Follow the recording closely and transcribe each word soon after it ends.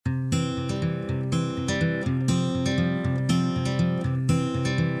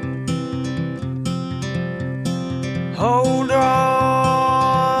hold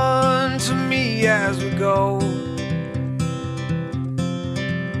on to me as we go,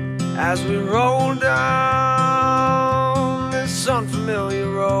 as we roll down this unfamiliar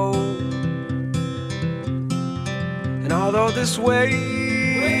road. And although this wave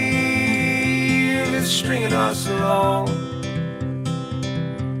is stringing us along,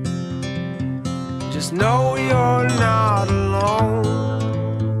 just know you're not alone,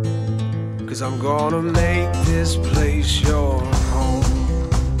 'cause I'm gonna make this place your home.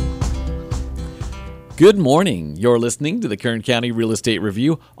 Good morning. You're listening to the Kern County Real Estate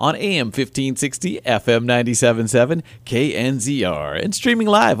Review on AM 1560, FM 97.7, KNZR, and streaming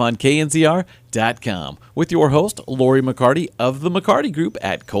live on knzr.com with your host, Lori McCarty of the McCarty Group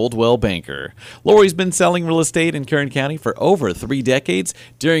at Coldwell Banker. Lori's been selling real estate in Kern County for over 3 decades,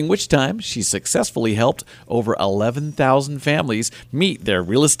 during which time she successfully helped over 11,000 families meet their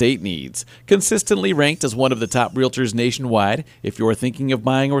real estate needs. Consistently ranked as one of the top realtors nationwide, if you're thinking of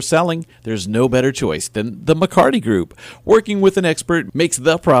buying or selling, there's no better choice than the McCarty Group. Working with an expert makes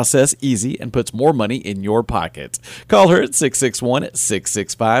the process easy and puts more money in your pocket. Call her at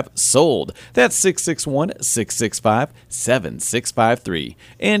 661-665-SOLD. That's 661-665-7653.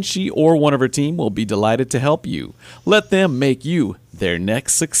 And she or one of her team will be delighted to help you. Let them make you their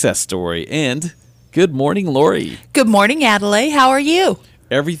next success story. And good morning, Lori. Good morning, Adelaide. How are you?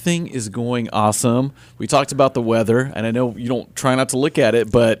 Everything is going awesome. We talked about the weather, and I know you don't try not to look at it,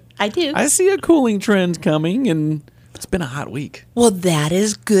 but I do. I see a cooling trend coming, and it's been a hot week. Well, that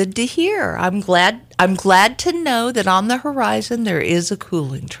is good to hear. I'm glad to know that on the horizon there is a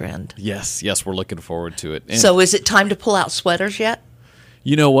cooling trend. Yes, we're looking forward to it. And so is it time to pull out sweaters yet?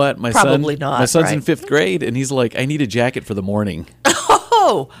 You know what? Probably not. My son's right? in 5th grade, and he's like, I need a jacket for the morning.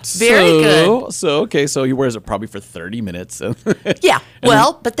 Oh, very good. So he wears it probably for 30 minutes. Yeah,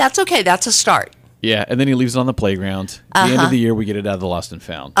 well, but that's okay. That's a start. Yeah, and then he leaves it on the playground. At the end of the year, we get it out of the lost and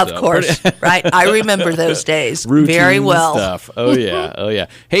found. Of course, right? I remember those days Routine very well. Stuff. Oh, yeah.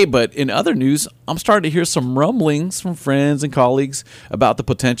 Hey, but in other news, I'm starting to hear some rumblings from friends and colleagues about the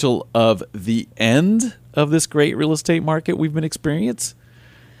potential of the end of this great real estate market we've been experiencing.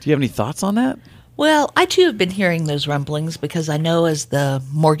 Do you have any thoughts on that? Well, I too have been hearing those rumblings because I know as the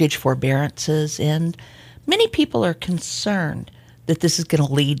mortgage forbearances end, many people are concerned that this is going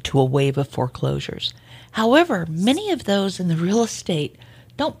to lead to a wave of foreclosures. However, many of those in the real estate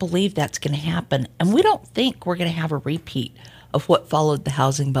don't believe that's going to happen, and we don't think we're going to have a repeat of what followed the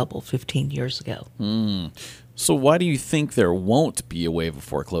housing bubble 15 years ago. So why do you think there won't be a wave of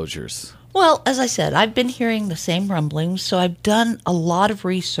foreclosures? Well, as I said, I've been hearing the same rumblings, so I've done a lot of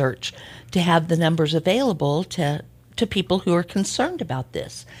research to have the numbers available to people who are concerned about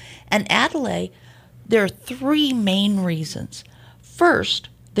this. And Adelaide, there are 3 main reasons. First,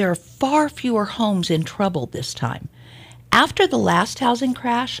 there are far fewer homes in trouble this time. After the last housing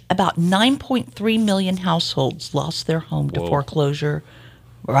crash, about 9.3 million households lost their home to foreclosure.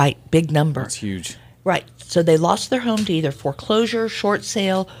 Right, big number. That's huge. Right. So they lost their home to either foreclosure, short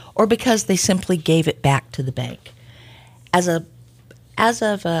sale, or because they simply gave it back to the bank. As of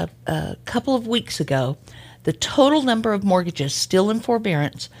a couple of weeks ago, the total number of mortgages still in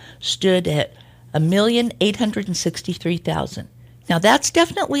forbearance stood at 1,863,000. Now, that's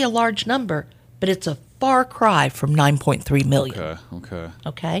definitely a large number, but it's a far cry from 9.3 million.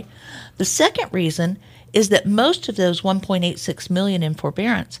 Okay. The second reason is that most of those 1.86 million in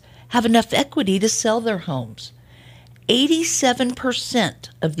forbearance have enough equity to sell their homes. 87%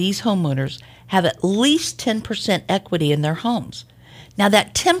 of these homeowners have at least 10% equity in their homes. Now,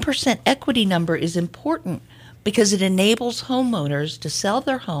 that 10% equity number is important because it enables homeowners to sell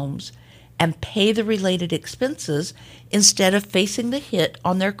their homes and pay the related expenses instead of facing the hit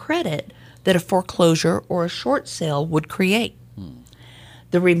on their credit that a foreclosure or a short sale would create.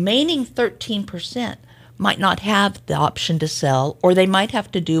 The remaining 13% might not have the option to sell, or they might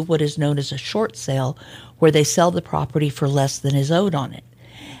have to do what is known as a short sale, where they sell the property for less than is owed on it.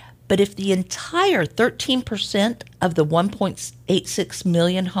 But if the entire 13% of the 1.86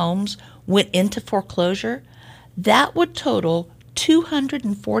 million homes went into foreclosure, that would total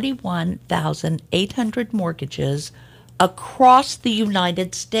 241,800 mortgages across the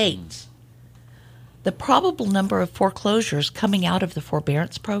United States. The probable number of foreclosures coming out of the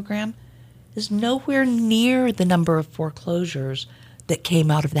forbearance program is nowhere near the number of foreclosures that came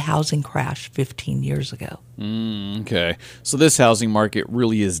out of the housing crash 15 years ago. Okay. So this housing market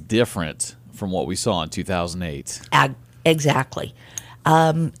really is different from what we saw in 2008. Exactly.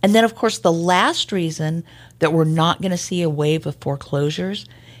 And then, of course, the last reason that we're not going to see a wave of foreclosures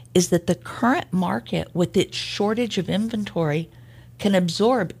is that the current market, with its shortage of inventory, can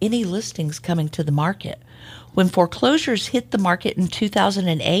absorb any listings coming to the market. When foreclosures hit the market in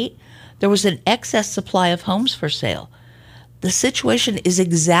 2008, there was an excess supply of homes for sale. The situation is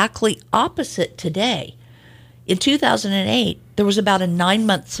exactly opposite today. In 2008, there was about a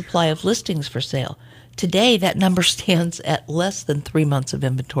 9-month supply of listings for sale. Today, that number stands at less than 3 months of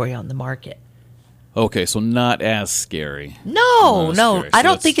inventory on the market. Okay, so not as scary. No, Scary. I So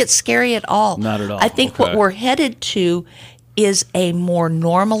don't think it's scary at all. Not at all. I think Okay. what we're headed to is a more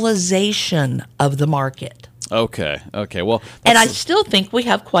normalization of the market. Okay. Well, And I that's- still think we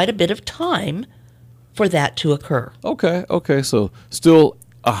have quite a bit of time for that to occur. Okay. So still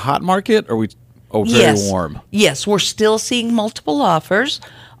a hot market? Or are we? Oh, very warm. Yes, we're still seeing multiple offers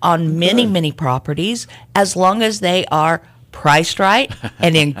on many properties as long as they are priced right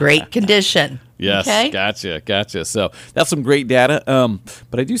and in great condition. Yes, Okay? gotcha. So that's some great data.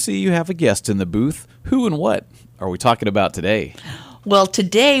 But I do see you have a guest in the booth. Who and what are we talking about today? Well,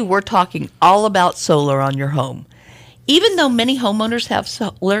 today we're talking all about solar on your home. Even though many homeowners have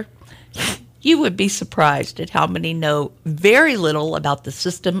solar, you would be surprised at how many know very little about the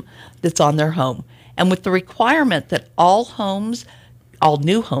system that's on their home. And with the requirement that all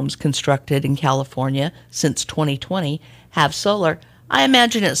new homes constructed in California since 2020 have solar, I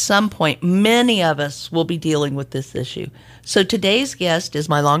imagine at some point many of us will be dealing with this issue. So today's guest is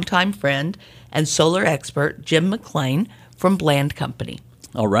my longtime friend and solar expert, Jim McLean from Bland Company.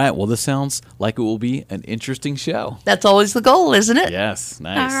 All right. Well, this sounds like it will be an interesting show. That's always the goal, isn't it? Yes,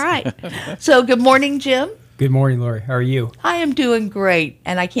 nice. All right. So good morning, Jim. Good morning, Lori. How are you? I am doing great,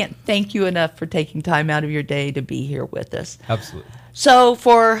 and I can't thank you enough for taking time out of your day to be here with us. Absolutely. So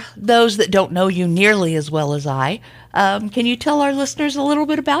for those that don't know you nearly as well as I, can you tell our listeners a little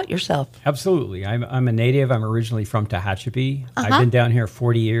bit about yourself? Absolutely. I'm a native. I'm originally from Tehachapi. I've been down here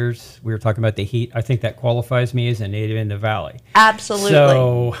 40 years. We were talking about the heat. I think that qualifies me as a native in the valley. Absolutely.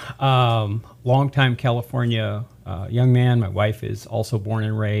 So, longtime California young man. My wife is also born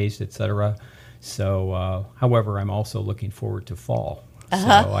and raised, etc. So, however, I'm also looking forward to fall. So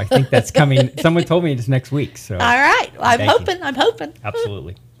I think that's coming. Someone told me it's next week. So All right. I'm Thank you. hoping.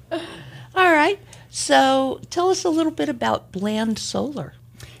 Absolutely. All right. So tell us a little bit about Bland Solar.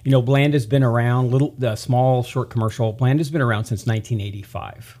 You know, Bland has been around, small, short commercial. Bland has been around since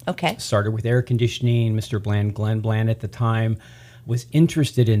 1985. Okay. Started with air conditioning. Mr. Bland, Glenn Bland at the time, was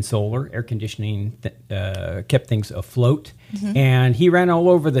interested in solar. Air conditioning kept things afloat. And he ran all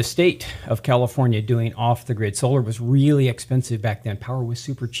over the state of California doing off-the-grid. Solar was really expensive back then. Power was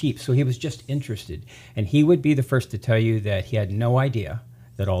super cheap. So he was just interested. And he would be the first to tell you that he had no idea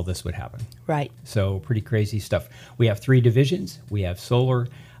that all this would happen. Right. So pretty crazy stuff. We have 3 divisions. We have solar,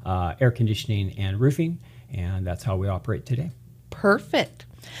 air conditioning, and roofing, and that's how we operate today. Perfect.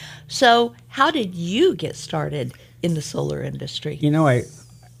 So how did you get started in the solar industry? You know, I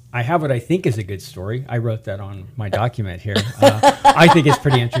have what I think is a good story. I wrote that on my document here. I think it's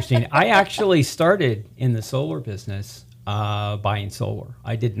pretty interesting. I actually started in the solar business buying solar.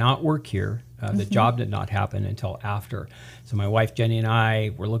 I did not work here. The job did not happen until after. So my wife Jenny and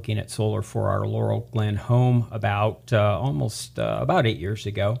I were looking at solar for our Laurel Glen home about 8 years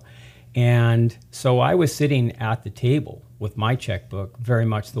ago. And so I was sitting at the table with my checkbook, very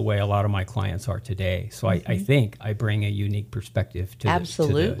much the way a lot of my clients are today. So I think I bring a unique perspective to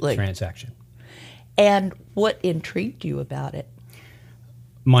Absolutely. the transaction. And what intrigued you about it?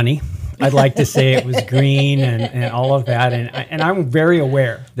 Money. I'd like to say it was green and all of that. And I'm very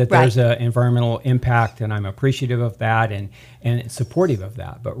aware that there's an environmental impact, and I'm appreciative of that and supportive of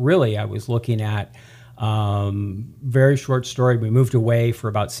that. But really, I was looking at very short story. We moved away for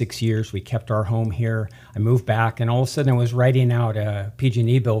about 6 years. We kept our home here. I moved back, and all of a sudden I was writing out a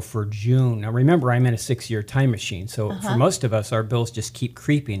PG&E bill for June. Now remember, I'm in a 6-year time machine. So for most of us, our bills just keep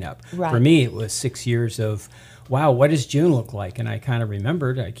creeping up. Right. For me, it was 6 years of, wow, what does June look like? And I kind of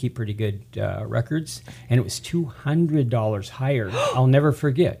remembered, I keep pretty good records, and it was $200 higher. I'll never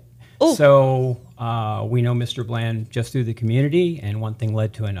forget. Ooh. So we know Mr. Bland just through the community, and one thing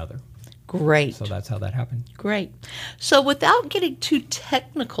led to another. Great. So that's how that happened. Great. So without getting too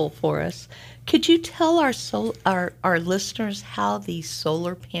technical for us, could you tell our listeners how these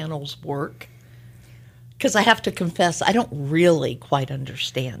solar panels work? Because I have to confess, I don't really quite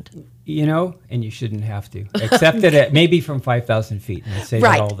understand. You know, and you shouldn't have to, except that it may be from 5,000 feet. And I say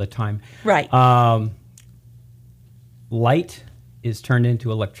Right. that all the time. Right. Light is turned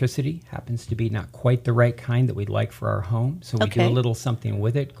into electricity, happens to be not quite the right kind that we'd like for our home. So we do a Okay. little something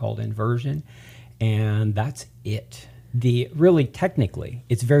with it called inversion, and that's it. Really technically,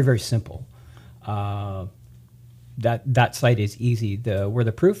 it's very, very simple. The that site is easy. Where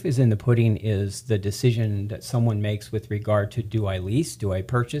the proof is in the pudding is the decision that someone makes with regard to, do I lease, do I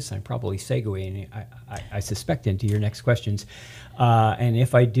purchase? I'm probably segueing, I suspect, into your next questions. And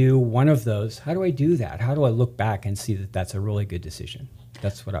if I do one of those, how do I do that? How do I look back and see that that's a really good decision?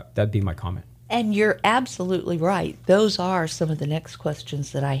 That'd be my comment. And you're absolutely right. Those are some of the next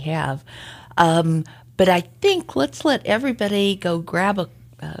questions that I have. But I think let's let everybody go grab a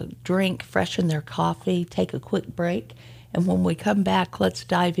drink, freshen their coffee, take a quick break. And when we come back, let's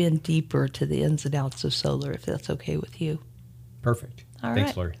dive in deeper to the ins and outs of solar, if that's okay with you. Perfect. All Thanks,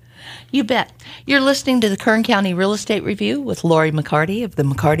 right. Lori. You bet. You're listening to the Kern County Real Estate Review with Lori McCarty of the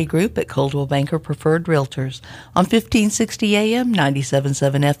McCarty Group at Coldwell Banker Preferred Realtors on 1560 AM,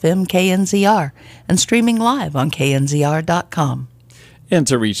 97.7 FM, KNZR, and streaming live on knzr.com. And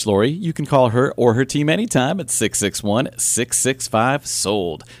to reach Lori, you can call her or her team anytime at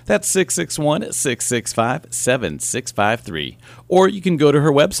 661-665-SOLD. That's 661-665-7653. Or you can go to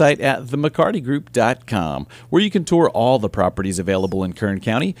her website at themccartygroup.com, where you can tour all the properties available in Kern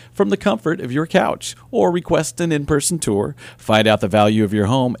County from the comfort of your couch, or request an in-person tour, find out the value of your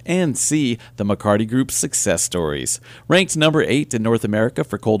home, and see the McCarty Group's success stories. Ranked number 8 in North America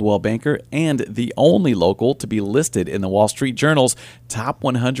for Coldwell Banker and the only local to be listed in the Wall Street Journal's Top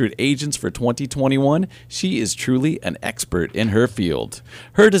 100 Agents for 2021, she is truly an expert in her field.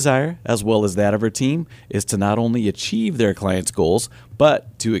 Her desire, as well as that of her team, is to not only achieve their clients' goals,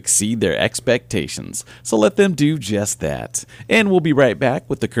 but to exceed their expectations. So let them do just that. And we'll be right back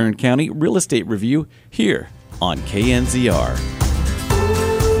with the Kern County Real Estate Review here on KNZR.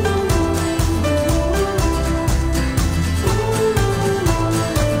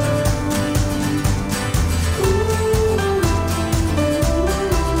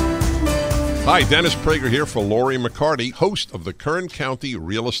 Hi, Dennis Prager here for Lori McCarty, host of the Kern County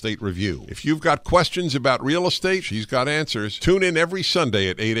Real Estate Review. If you've got questions about real estate, she's got answers. Tune in every Sunday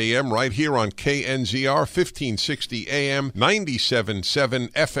at 8 a.m. right here on KNZR, 1560 AM,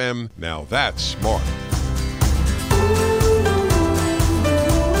 97.7 FM. Now that's smart.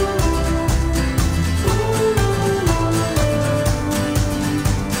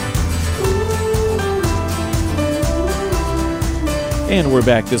 And we're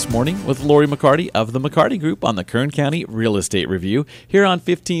back this morning with Lori McCarty of the McCarty Group on the Kern County Real Estate Review here on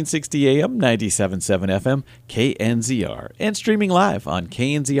 1560 AM, 97.7 FM, KNZR, and streaming live on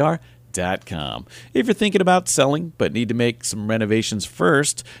knzr.com. If you're thinking about selling but need to make some renovations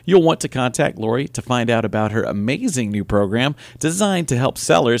first, you'll want to contact Lori to find out about her amazing new program designed to help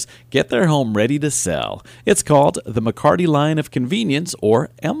sellers get their home ready to sell. It's called the McCarty Line of Convenience,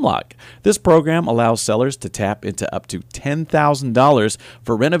 or MLOC. This program allows sellers to tap into up to $10,000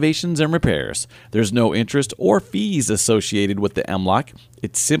 for renovations and repairs. There's no interest or fees associated with the MLOC.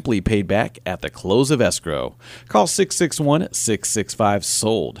 It's simply paid back at the close of escrow. Call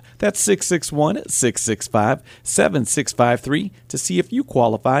 661-665-SOLD. That's 661-665-7653 to see if you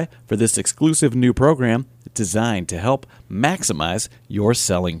qualify for this exclusive new program designed to help maximize your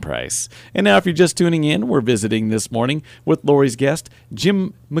selling price. And now if you're just tuning in, we're visiting this morning with Lori's guest,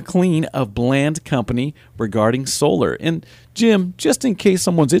 Jim McLean of Bland Company, regarding solar. And Jim, just in case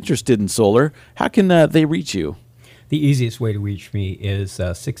someone's interested in solar, how can they reach you? The easiest way to reach me is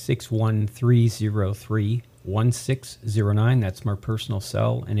 661-303-1609. That's my personal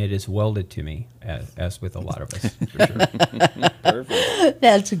cell, and it is welded to me, as with a lot of us. For sure. Perfect.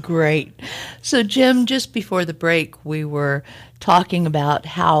 That's great. So, Jim, just before the break, we were talking about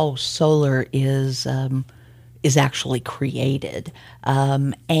how solar is actually created.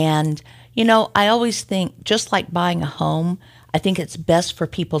 And, you know, I always think, just like buying a home, I think it's best for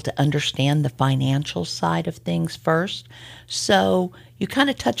people to understand the financial side of things first. So you kind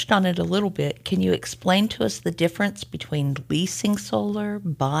of touched on it a little bit. Can you explain to us the difference between leasing solar,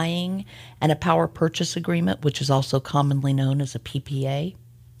 buying, and a power purchase agreement, which is also commonly known as a PPA?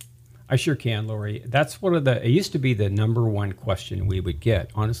 I sure can, Lori. That's it used to be the number one question we would get,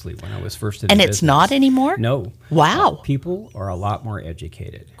 honestly, when I was first in the business. And it's not anymore? No. Wow. People are a lot more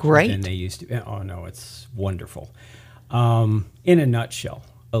educated Great. than they used to. Oh, no, it's wonderful. In a nutshell,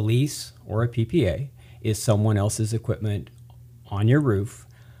 a lease or a PPA is someone else's equipment on your roof.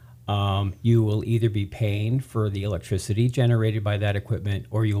 You will either be paying for the electricity generated by that equipment,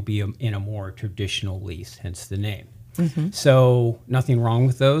 or you'll be in a more traditional lease, hence the name. Mm-hmm. So nothing wrong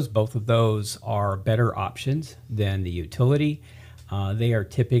with those. Both of those are better options than the utility. They are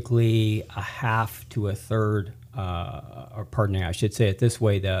typically a half to a third, or pardon me, I should say it this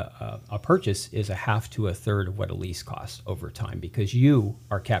way, a purchase is a half to a third of what a lease costs over time, because you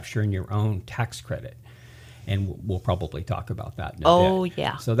are capturing your own tax credit. And we'll probably talk about that in a Oh, bit.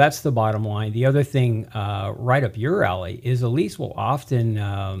 yeah. So that's the bottom line. The other thing right up your alley is a lease will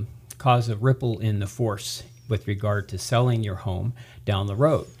often cause a ripple in the force with regard to selling your home down the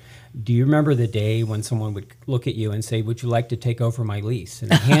road. Do you remember the day when someone would look at you and say, would you like to take over my lease?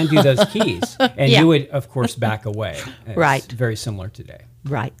 And hand you those keys. And Yeah. you would, of course, back away. It's Right. very similar today,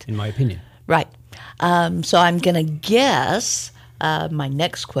 Right. in my opinion. Right. So I'm going to guess my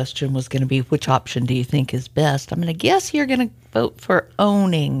next question was going to be, which option do you think is best? I'm going to guess you're going to vote for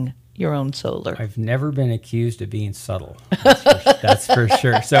owning your own solar. I've never been accused of being subtle. That's for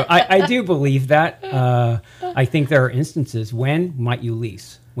sure. So I do believe that. I think there are instances when might you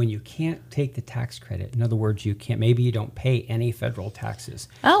lease? When you can't take the tax credit. In other words, maybe you don't pay any federal taxes.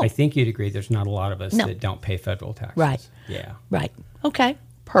 Oh. I think you'd agree there's not a lot of us No. that don't pay federal taxes. Right. Yeah. Right. Okay.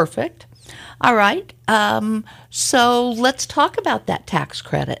 Perfect. All right. So let's talk about that tax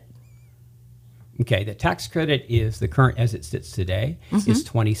credit. Okay, the tax credit is the current, as it sits today, is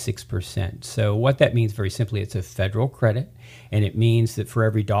 26%. So what that means very simply, it's a federal credit, and it means that for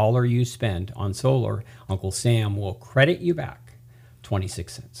every dollar you spend on solar, Uncle Sam will credit you back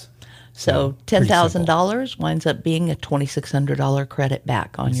 26 cents. So pretty $10,000 winds up being a $2,600 credit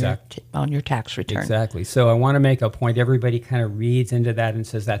back on Exactly. on your tax return. Exactly. So I want to make a point. Everybody kind of reads into that and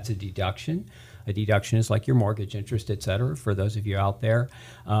says that's a deduction. A deduction is like your mortgage interest, et cetera, for those of you out there.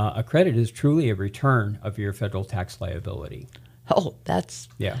 A credit is truly a return of your federal tax liability. Oh, that's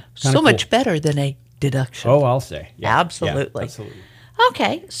Yeah. so Kinda much cool. better than a deduction. Oh, I'll say. Yeah. Absolutely. Yeah, absolutely.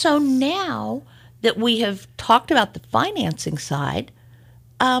 Okay, so now that we have talked about the financing side,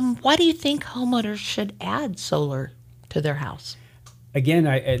 why do you think homeowners should add solar to their house? Again,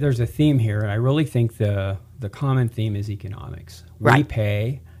 there's a theme here, and I really think the common theme is economics. We Right.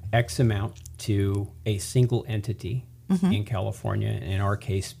 pay X amount to a single entity Mm-hmm. in California, in our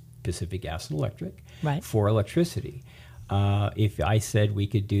case, Pacific Gas and Electric, Right. for electricity. If I said we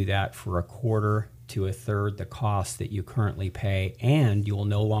could do that for a quarter to a third the cost that you currently pay, and you'll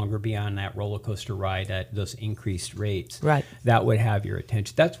no longer be on that roller coaster ride at those increased rates, Right. that would have your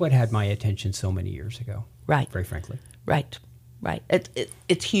attention. That's what had my attention so many years ago, Right. very frankly. Right, right.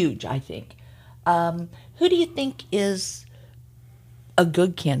 It's huge, I think. Who do you think is a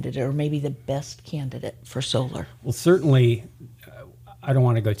good candidate, or maybe the best candidate for solar? Well, certainly, I don't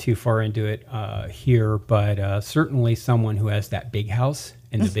want to go too far into it here, but certainly someone who has that big house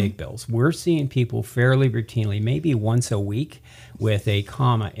and the big bills. We're seeing people fairly routinely, maybe once a week, with a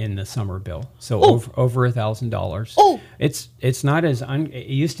comma in the summer bill. So over $1,000. Oh. It's not as it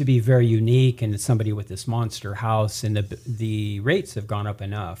used to be very unique, and it's somebody with this monster house, and the rates have gone up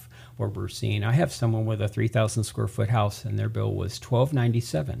enough where we're seeing. I have someone with a 3,000 square foot house, and their bill was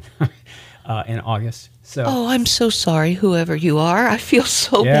 $1,297 in August. So. Oh, I'm so sorry, whoever you are. I feel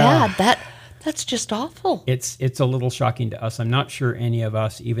so Yeah. bad. That's just awful. It's a little shocking to us. I'm not sure any of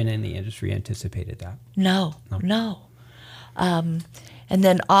us, even in the industry, anticipated that. No. And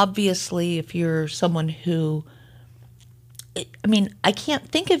then obviously, if you're someone who, I mean, I can't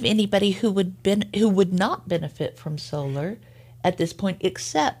think of anybody who would not benefit from solar at this point,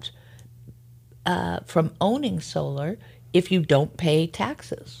 except from owning solar if you don't pay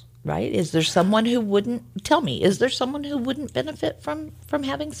taxes. Right? Is there someone who wouldn't benefit from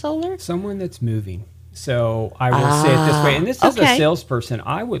having solar? Someone that's moving. So I will say it this way, and this is okay. a salesperson.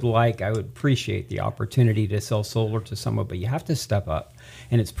 I would appreciate the opportunity to sell solar to someone, but you have to step up,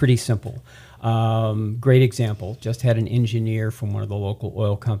 and it's pretty simple. Great example. Just had an engineer from one of the local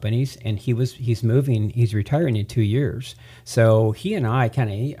oil companies, and he's moving. He's retiring in 2 years. So he and I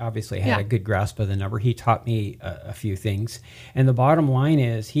he obviously had a good grasp of the number. He taught me a few things, and the bottom line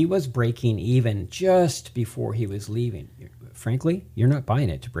is he was breaking even just before he was leaving. Frankly, you're not buying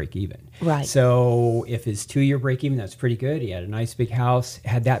it to break even. Right. So if his 2-year break even, that's pretty good. He had a nice big house.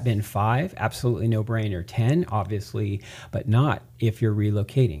 Had that been 5, absolutely no brainer. 10, obviously, but not if you're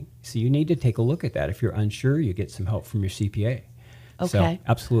relocating. So you need to take a look at that. If you're unsure, you get some help from your CPA. Okay. So,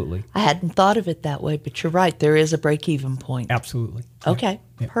 absolutely. I hadn't thought of it that way, but you're right. There is a break-even point. Absolutely. Okay,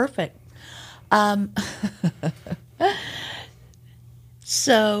 Yeah. perfect.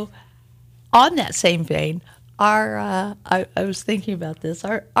 So, on that same vein, I was thinking about this.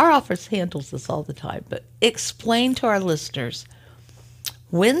 Our office handles this all the time, but explain to our listeners,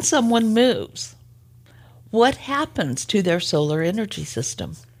 when someone moves, what happens to their solar energy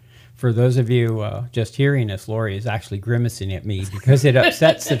system? For those of you just hearing us, Lori is actually grimacing at me because it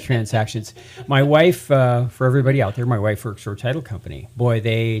upsets the transactions. My wife, for everybody out there, my wife works for a title company. Boy,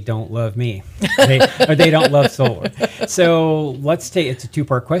 they don't love me. They don't love solar. So it's a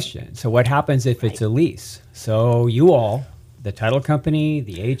 2-part question. So what happens if it's a lease? So you all, the title company,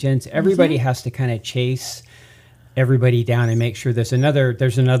 the agents, everybody has to kind of chase everybody down and make sure there's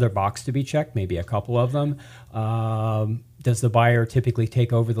another box to be checked, maybe a couple of them. Does the buyer typically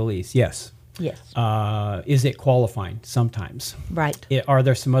take over the lease? Yes. Yes. Is it qualifying? Sometimes. Right. Are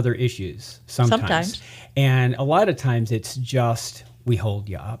there some other issues? Sometimes. And a lot of times it's just, we hold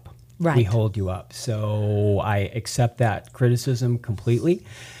you up. Right. We hold you up. So I accept that criticism completely.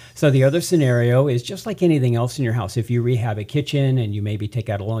 So the other scenario is just like anything else in your house. If you rehab a kitchen and you maybe take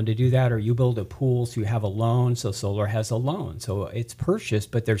out a loan to do that, or you build a pool, so you have a loan, so solar has a loan. So it's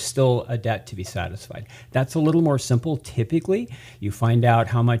purchased, but there's still a debt to be satisfied. That's a little more simple. Typically, you find out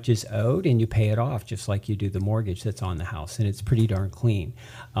how much is owed and you pay it off just like you do the mortgage that's on the house. And it's pretty darn clean.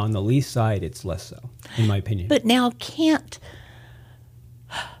 On the lease side, it's less so, in my opinion. But now can't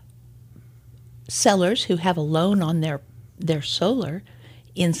sellers who have a loan on their solar,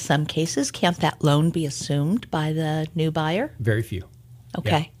 in some cases, can't that loan be assumed by the new buyer? Very few.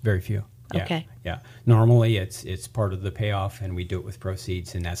 Okay. Yeah, very few. Yeah, Okay. Yeah. Normally, it's part of the payoff, and we do it with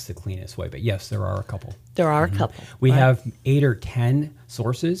proceeds, and that's the cleanest way. But yes, there are a couple. There are a couple. We right? have 8 or 10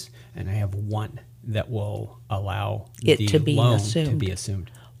 sources, and I have one that will allow It the to be loan assumed. to be assumed.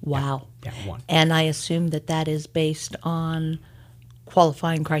 Wow. Yeah, one. And I assume that is based on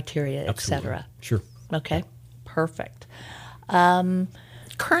qualifying criteria, et Absolutely. cetera. Sure. Okay, perfect.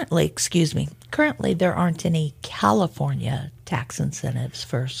 Currently, there aren't any California tax incentives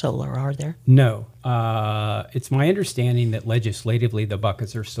for solar, are there? No. It's my understanding that legislatively the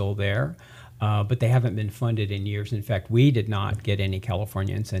buckets are still there, but they haven't been funded in years. In fact, we did not get any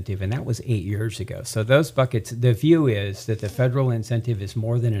California incentive, and that was 8 years ago. So those buckets, the view is that the federal incentive is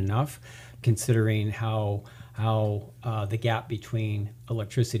more than enough, considering how the gap between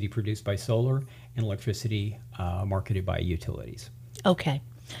electricity produced by solar and electricity marketed by utilities. Okay.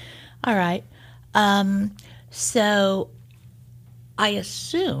 All right. So I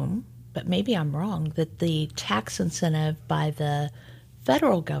assume, but maybe I'm wrong, that the tax incentive by the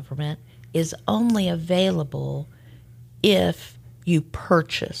federal government is only available if you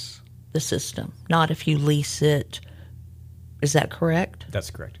purchase the system, not if you lease it. Is that correct? That's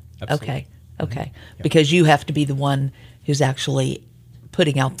correct. Absolutely. Okay. Because you have to be the one who's actually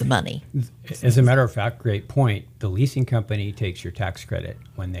putting out the money. As a matter of fact, great point. The leasing company takes your tax credit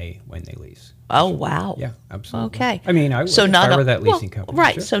when they lease. Oh, wow. Yeah, absolutely. Okay. I mean, I would if I were that leasing company.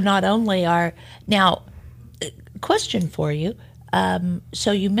 Right. Sure. So not only now, question for you.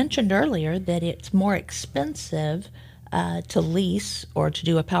 So you mentioned earlier that it's more expensive to lease or to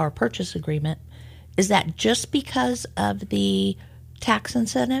do a power purchase agreement. Is that just because of the tax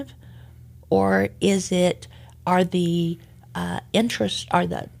incentive, or are the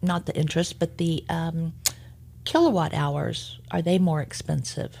kilowatt hours, are they more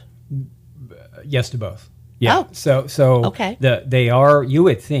expensive? Yes to both. Yeah. Oh. So Okay. They are. You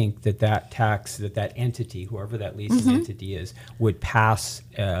would think that tax that entity, whoever that leasing entity is, would pass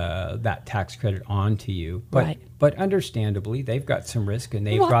that tax credit on to you. But Right. but understandably, they've got some risk, and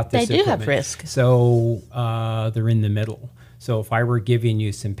they've Well, got this they do have equipment. risk. So they're in the middle. So if I were giving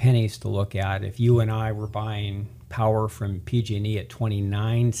you some pennies to look at, if you and I were buying power from PG&E at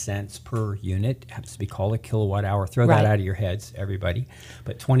 29 cents per unit, it happens to be called a kilowatt hour. Throw Right. that out of your heads, everybody.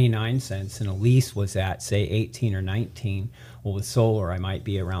 But 29 cents, and a lease was at, say, 18 or 19. Well, with solar, I might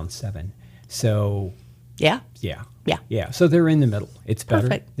be around 7. So, Yeah. yeah. Yeah. Yeah. So they're in the middle. It's better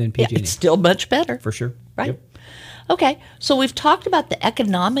Perfect. than Yeah, PG&E. it's still much better. For sure. Right. Yep. Okay. So we've talked about the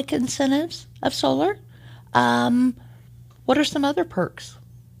economic incentives of solar. What are some other perks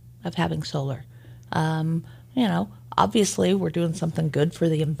of having solar? Obviously we're doing something good for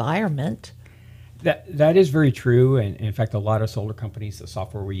the environment. That is very true, and in fact, a lot of solar companies, the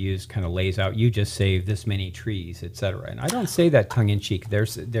software we use kind of lays out, you just save this many trees, et cetera. And I don't say that tongue in cheek.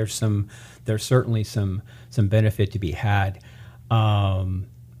 There's certainly some benefit to be had.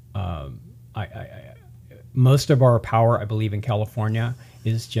 Most of our power, I believe, in California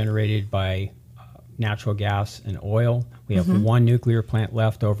is generated by natural gas and oil. We have one nuclear plant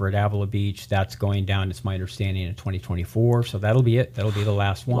left over at Avila Beach. That's going down, it's my understanding, in 2024. So that'll be it. That'll be the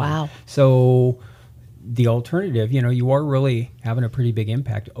last one. Wow. So the alternative, you are really having a pretty big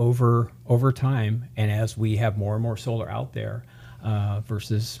impact over time. And as we have more and more solar out there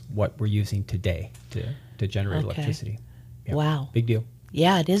versus what we're using today to generate electricity. Yeah. Wow. Big deal.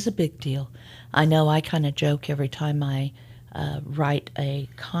 Yeah, it is a big deal. I know I kind of joke every time I write a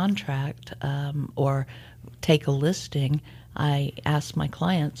contract or take a listing. I ask my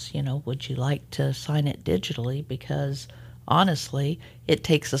clients, would you like to sign it digitally? Because honestly, it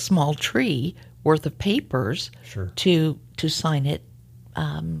takes a small tree worth of papers Sure. to sign it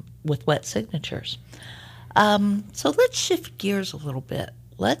with wet signatures. So let's shift gears a little bit.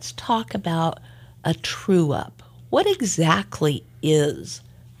 Let's talk about a true up. What exactly is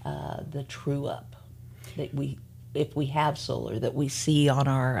the true up that if we have solar, that we see on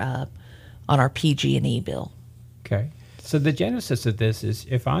our PG&E bill? Okay. So the genesis of this is,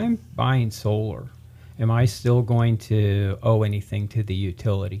 if I'm buying solar, am I still going to owe anything to the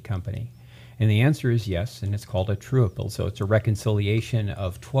utility company? And the answer is yes, and it's called a true-up bill. So it's a reconciliation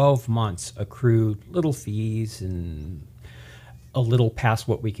of 12 months accrued little fees and a little past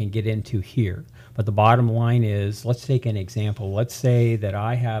what we can get into here. But the bottom line is, let's take an example. Let's say that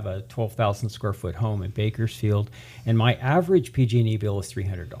I have a 12,000 square foot home in Bakersfield, and my average PG&E bill is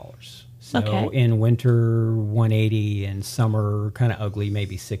 $300. So Okay. in winter, 180, and summer, kind of ugly,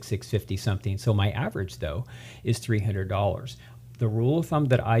 maybe $650 something. So my average, though, is $300. The rule of thumb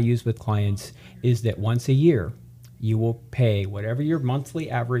that I use with clients is that once a year, you will pay whatever your monthly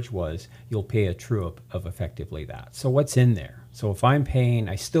average was, you'll pay a true-up of effectively that. So what's in there? So if I'm paying,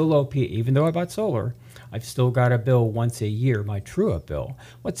 I still owe, even though I bought solar, I've still got a bill once a year, my true-up bill.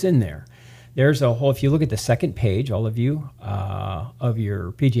 What's in there? There's a whole, if you look at the second page, all of you, of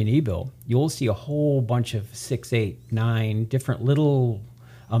your PG&E bill, you'll see a whole bunch of 6, 8, 9 different little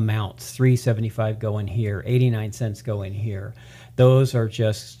amounts. $3.75 go in here, 89 cents go in here. Those are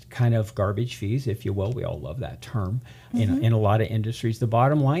just kind of garbage fees, if you will. We all love that term in a lot of industries. The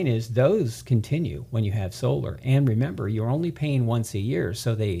bottom line is those continue when you have solar. And remember, you're only paying once a year,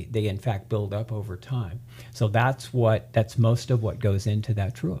 so they in fact build up over time. So that's most of what goes into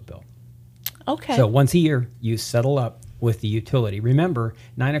that true-up bill. Okay. So once a year, you settle up with the utility. Remember,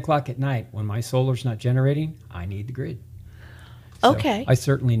 9 o'clock at night, when my solar's not generating, I need the grid. So Okay. I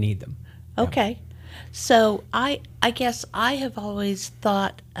certainly need them. Okay. So I guess I have always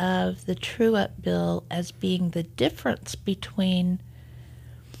thought of the true-up bill as being the difference between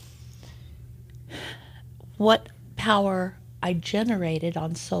what power I generated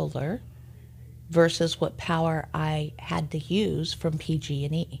on solar versus what power I had to use from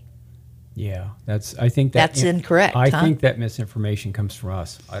PG&E. Yeah, I think That's incorrect, I huh? think that misinformation comes from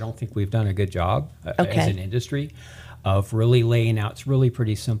us. I don't think we've done a good job as Okay. an industry of really laying out. It's really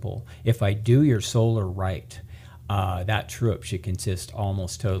pretty simple. If I do your solar right, that true-up should consist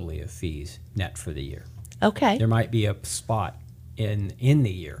almost totally of fees net for the year. Okay. There might be a spot in the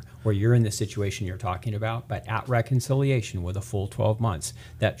year where you're in the situation you're talking about, but at reconciliation with a full 12 months,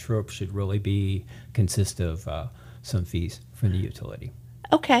 that true-up should really consist of some fees from the utility.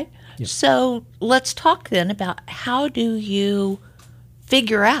 Okay. So let's talk then about how do you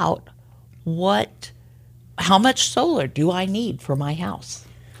figure out how much solar do I need for my house?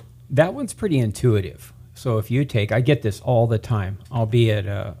 That one's pretty intuitive. So if you I get this all the time. I'll be at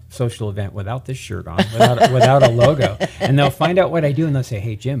a social event without this shirt on, without a logo, and they'll find out what I do, and they'll say,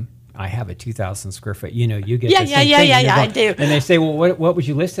 "Hey, Jim, I have a 2,000 square foot. You get the same thing." And you're I do. And they say, "Well, what would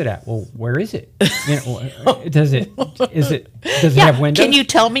you list it at?" Well, where is it? Does it have windows? Can you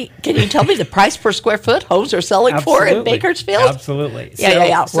tell me the price per square foot homes are selling for in Bakersfield? Absolutely.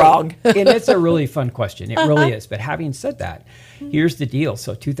 Wrong. And it's a really fun question. It really is. But having said that, here's the deal.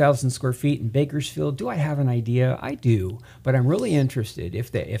 So 2,000 square feet in Bakersfield, do I have an idea? I do. But I'm really interested,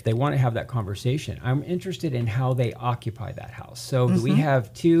 if they want to have that conversation, I'm interested in how they occupy that house. So do we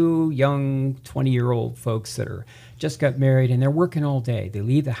have two young 20-year-old folks that just got married and they're working all day? They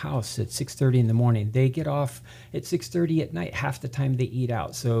leave the house at 6:30 in the morning. They get off at 6:30 at night. Half the time they eat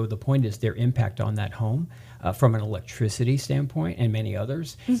out. So the point is their impact on that home from an electricity standpoint and many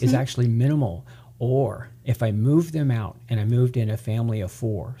others is actually minimal. Or if I move them out and I moved in a family of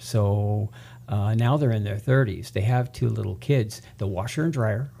 4, so now they're in their 30s, they have 2 little kids, the washer and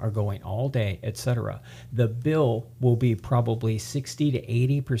dryer are going all day, etc. The bill will be probably 60 to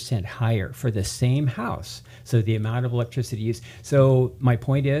 80% higher for the same house. So the amount of electricity used. So my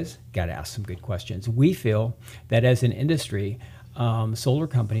point is, got to ask some good questions. We feel that as an industry, solar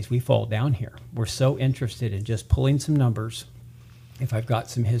companies, we fall down here. We're so interested in just pulling some numbers, if I've got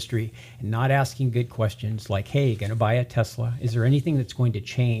some history, and not asking good questions like, hey, going to buy a Tesla? Is there anything that's going to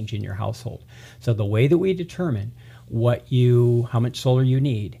change in your household? So the way that we determine how much solar you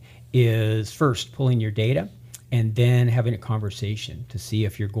need is first pulling your data and then having a conversation to see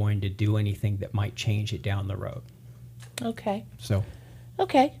if you're going to do anything that might change it down the road. Okay. So,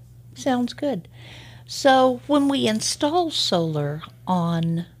 Okay. Sounds good. So when we install solar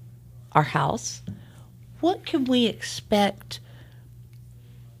on our house, what can we expect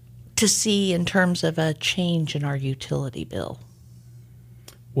to see in terms of a change in our utility bill?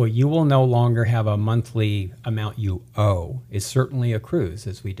 well, you will no longer have a monthly amount you owe. It certainly accrues,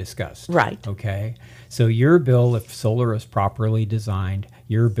 as we discussed. Right. Okay. So your bill, if solar is properly designed,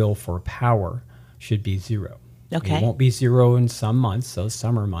 your bill for power should be zero. Okay. It won't be zero in some months, those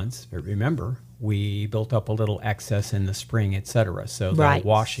summer months. But remember, we built up a little excess in the spring, etc. So they'll Right.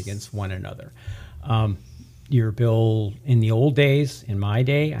 wash against one another. Your bill in the old days, in my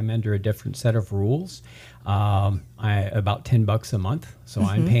day, I'm under a different set of rules. About $10 a month, so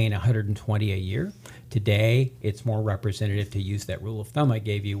I'm paying $120 a year. Today, it's more representative to use that rule of thumb I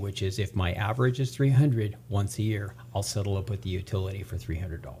gave you, which is if my average is $300 once a year, I'll settle up with the utility for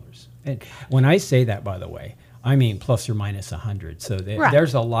 $300. And when I say that, by the way, I mean plus or minus 100. So Right.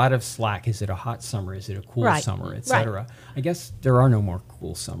 there's a lot of slack. Is it a hot summer? Is it a cool Right. summer, etc.? Right. I guess there are no more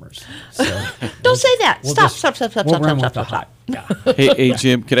cool summers. So Don't say that. we'll Stop, just- stop, stop, stop, we'll stop, run stop, with stop, the stop. hot. Yeah. Hey,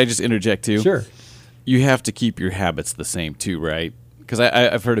 Jim, can I just interject too? Sure. You have to keep your habits the same too, right? Because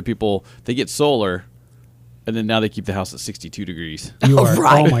I've heard of people, they get solar, and then now they keep the house at 62 degrees. You are,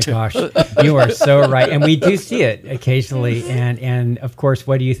 Right. oh my gosh, you are so right. And we do see it occasionally. And of course,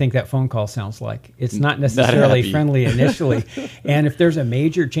 what do you think that phone call sounds like? It's not necessarily happy. friendly initially. And if there's a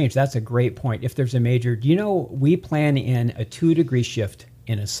major change, that's a great point. If there's a major, we plan in a 2-degree shift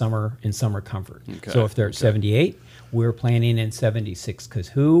in summer comfort. Okay, So if they're at 78, we're planning in 76 because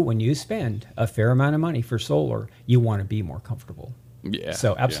when you spend a fair amount of money for solar, you want to be more comfortable. Yeah.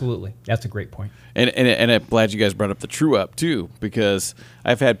 So yeah. absolutely, that's a great point. And I'm glad you guys brought up the true up too, because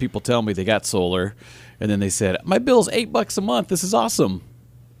I've had people tell me they got solar, and then they said, my bill's $8 a month. This is awesome.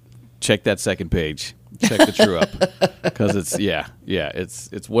 Check that second page. Check the true up, because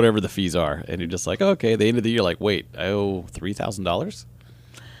it's whatever the fees are, and you're just like, okay. At the end of the year, like, wait, I owe $3,000.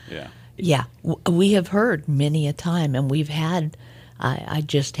 Yeah. Yeah, we have heard many a time, and we've had. I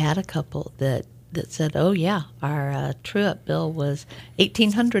just had a couple that said, "Oh yeah, our true-up bill was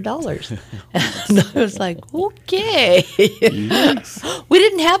 $1,800," and I was like, "Okay." We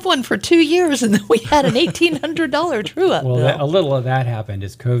didn't have one for 2 years, and then we had an $1,800 true-up Well, bill. a little of that happened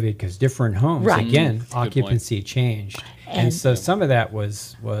as COVID because different homes, Right. again, occupancy changed. And And- so some of that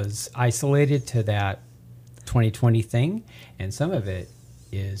was isolated to that 2020 thing, and some of it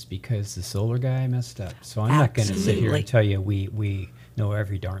is because the solar guy messed up. So I'm not going to sit here Absolutely. and tell you we know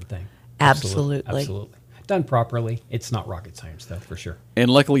every darn thing. Absolutely. Absolutely. Done properly, it's not rocket science, though, for sure.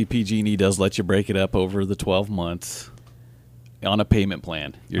 And luckily, PG&E does let you break it up over the 12 months on a payment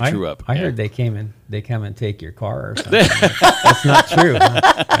plan. Your true up. I heard they come and take your car or something. That's not true.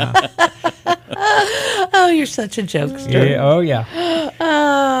 Huh? Oh, you're such a jokester. Yeah, oh, yeah.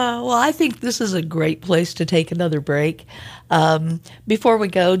 Well, I think this is a great place to take another break. Before we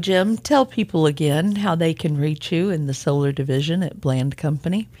go, Jim, tell people again how they can reach you in the solar division at Bland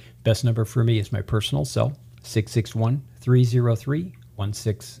Company. Best number for me is my personal cell,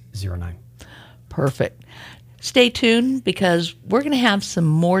 661-303-1609. Perfect. Stay tuned because we're going to have some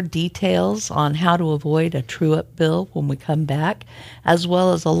more details on how to avoid a true-up bill when we come back, as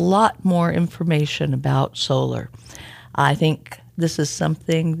well as a lot more information about solar. I think this is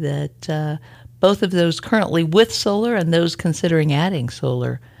something that both of those currently with solar and those considering adding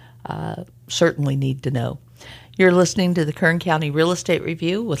solar certainly need to know. You're listening to the Kern County Real Estate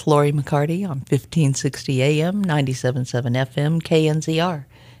Review with Lori McCarty on 1560 AM, 97.7 FM, KNZR,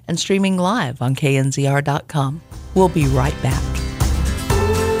 and streaming live on knzr.com. We'll be right back.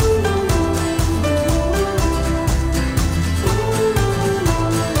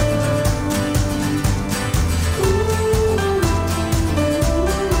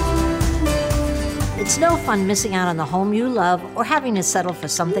 It's no fun missing out on the home you love or having to settle for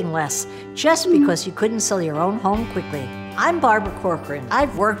something less just because you couldn't sell your own home quickly. I'm Barbara Corcoran.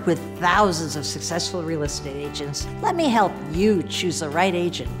 I've worked with thousands of successful real estate agents. Let me help you choose the right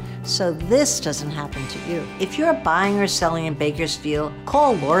agent so this doesn't happen to you. If you're buying or selling in Bakersfield,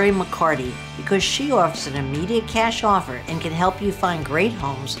 call Lori McCarty because she offers an immediate cash offer and can help you find great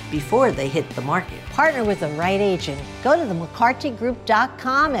homes before they hit the market. Partner with the right agent. Go to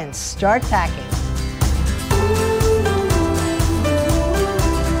themccartygroup.com and start packing.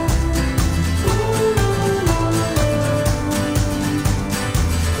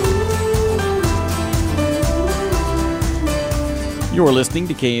 You're listening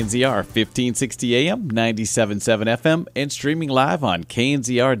to KNZR 1560 AM, 97.7 FM, and streaming live on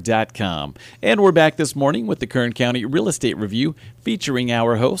knzr.com. And we're back this morning with the Kern County Real Estate Review featuring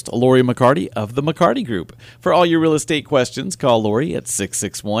our host, Lori McCarty of the McCarty Group. For all your real estate questions, call Lori at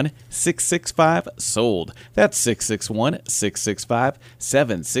 661-665-SOLD. That's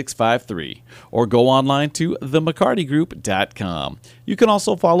 661-665-7653. Or go online to themccartygroup.com. You can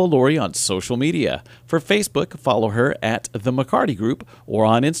also follow Lori on social media. For Facebook, follow her at The McCarty Group or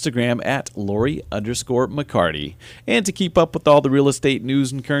on Instagram at Lori_McCarty. And to keep up with all the real estate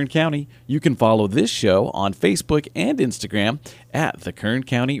news in Kern County, you can follow this show on Facebook and Instagram at the Kern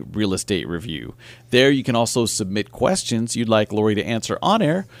County Real Estate Review. There you can also submit questions you'd like Lori to answer on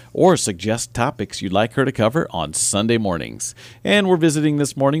air or suggest topics you'd like her to cover on Sunday mornings. And we're visiting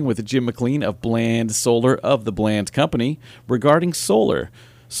this morning with Jim McLean of Bland Solar of the Bland Company regarding solar.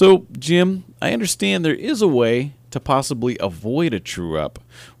 So, Jim, I understand there is a way to possibly avoid a true-up.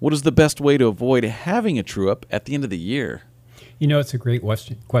 What is the best way to avoid having a true-up at the end of the year? You know, it's a great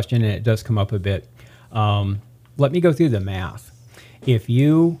question, and it does come up a bit. Let me go through the math.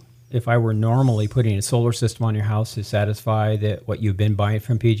 If I were normally putting a solar system on your house to satisfy what you've been buying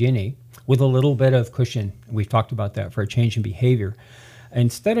from PG&E with a little bit of cushion, we've talked about that for a change in behavior.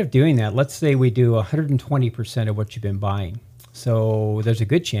 Instead of doing that, let's say we do 120% of what you've been buying. So there's a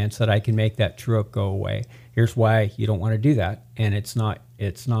good chance that I can make that true-up go away. Here's why you don't want to do that, and it's not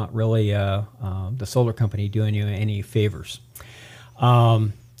really the solar company doing you any favors.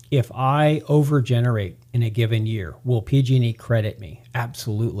 If I over-generate in a given year, will PG&E credit me?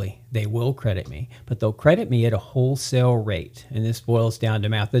 Absolutely, they will credit me, but they'll credit me at a wholesale rate, and this boils down to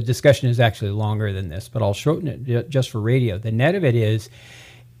math. The discussion is actually longer than this, but I'll shorten it just for radio. The net of it is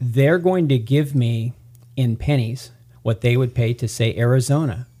they're going to give me in pennies what they would pay to, say,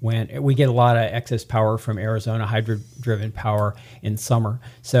 Arizona, when we get a lot of excess power from Arizona, hydro-driven power in summer.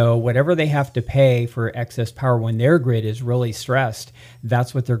 So whatever they have to pay for excess power when their grid is really stressed,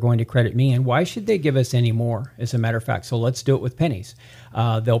 that's what they're going to credit me. And why should they give us any more, as a matter of fact? So let's do it with pennies.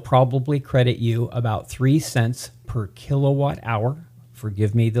 They'll probably credit you about 3 cents per kilowatt hour.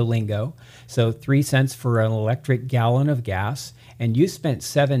 Forgive me the lingo. So 3 cents for an electric gallon of gas, and you spent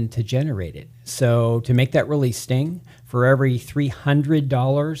 7 to generate it. So to make that really sting, for every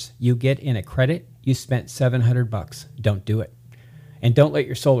 $300 you get in a credit, you spent $700. Don't do it. And don't let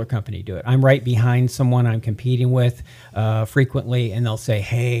your solar company do it. I'm right behind someone I'm competing with frequently, and they'll say,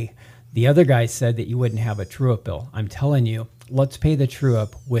 hey, the other guy said that you wouldn't have a true-up bill. I'm telling you, let's pay the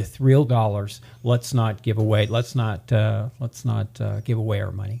true-up with real dollars. Let's not give away give away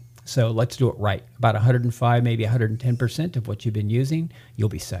our money. So let's do it right. About 105, maybe 110% of what you've been using, you'll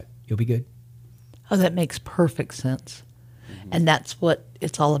be set. You'll be good. Oh, that makes perfect sense. And that's what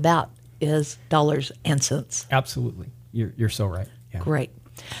it's all about, is dollars and cents. Absolutely. You're so right. Yeah. Great.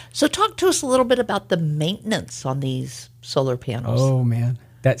 So talk to us a little bit about the maintenance on these solar panels. Oh, man.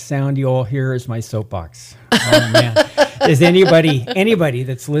 That sound you all hear is my soapbox. Oh, man. Is anybody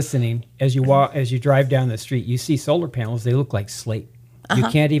that's listening, as you drive down the street, you see solar panels, they look like slate. You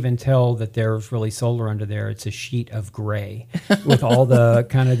can't even tell that there's really solar under there. It's a sheet of gray with all the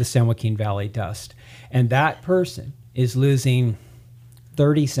kind of the San Joaquin Valley dust. And that person is losing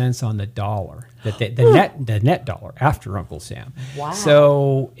 30 cents on the dollar, the net dollar after Uncle Sam. Wow.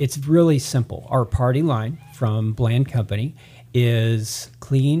 So it's really simple. Our party line from Bland Company is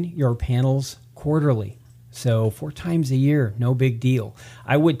clean your panels quarterly. So 4 times a year, no big deal.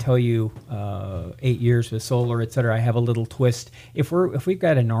 I would tell you 8 years with solar, et cetera, I have a little twist. If we've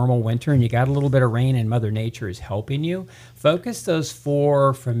got a normal winter and you got a little bit of rain and Mother Nature is helping you, focus those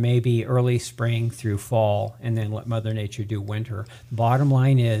 4 from maybe early spring through fall, and then let Mother Nature do winter. Bottom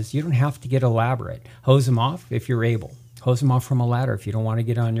line is you don't have to get elaborate. Hose them off if you're able. Hose them off from a ladder if you don't want to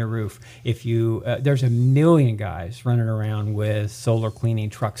get on your roof. If you, there's a million guys running around with solar cleaning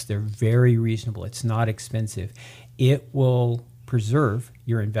trucks. They're very reasonable. It's not expensive. It will preserve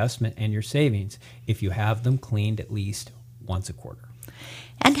your investment and your savings if you have them cleaned at least once a quarter.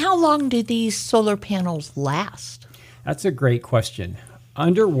 And how long do these solar panels last? That's a great question.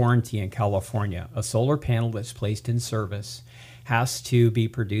 Under warranty in California, a solar panel that's placed in service has to be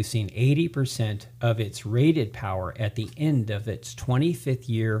producing 80% of its rated power at the end of its 25th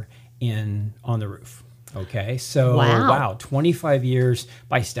year on the roof. Okay, so wow 25 years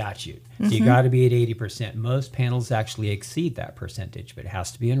by statute. So you got to be at 80%. Most panels actually exceed that percentage, but it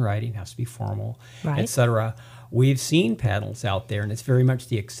has to be in writing, has to be formal, etc. We've seen panels out there, and it's very much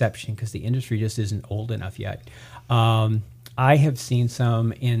the exception because the industry just isn't old enough yet. I have seen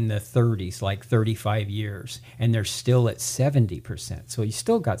some in the 30s, like 35 years, and they're still at 70%. So you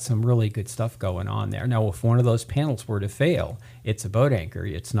still got some really good stuff going on there. Now, if one of those panels were to fail, it's a boat anchor.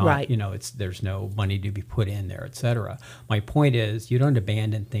 It's not, there's no money to be put in there, et cetera. My point is, you don't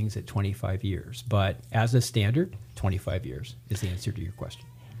abandon things at 25 years, but as a standard, 25 years is the answer to your question.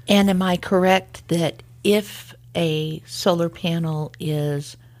 And am I correct that if a solar panel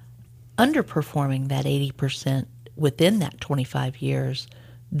is underperforming that 80%, within that 25 years,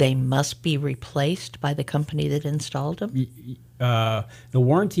 they must be replaced by the company that installed them? The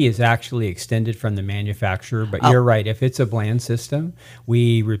warranty is actually extended from the manufacturer, but you're right. If it's a bland system,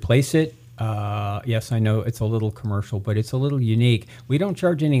 we replace it. Yes, I know it's a little commercial, but it's a little unique. We don't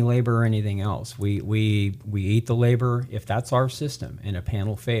charge any labor or anything else. We eat the labor. If that's our system and a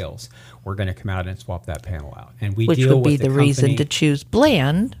panel fails, we're going to come out and swap that panel out. And we Which deal would be with the reason to choose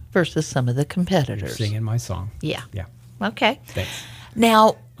Bland versus some of the competitors. Singing my song. Yeah. Yeah. Okay. Thanks.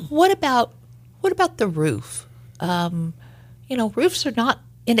 Now, what about the roof? Roofs are not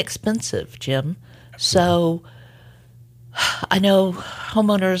inexpensive, Jim. So I know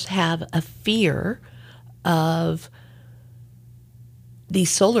homeowners have a fear of these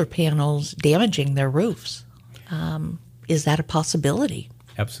solar panels damaging their roofs. Is that a possibility?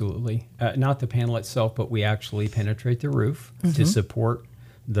 Absolutely. Not the panel itself, but we actually penetrate the roof to support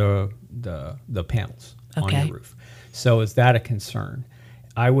the panels on your roof. So is that a concern?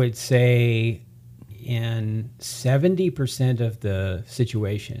 I would say in 70% of the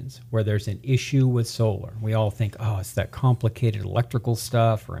situations where there's an issue with solar, we all think, oh, it's that complicated electrical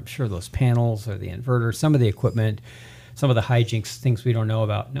stuff, or I'm sure those panels or the inverter, some of the equipment, some of the hijinks, things we don't know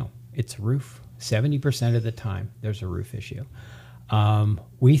about. No, it's a roof. 70% of the time, there's a roof issue.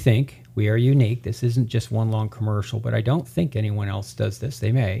 We think we are unique. This isn't just one long commercial, but I don't think anyone else does this.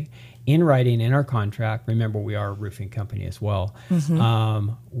 They may. In writing, in our contract, remember we are a roofing company as well,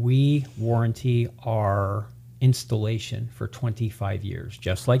 we warranty our installation for 25 years,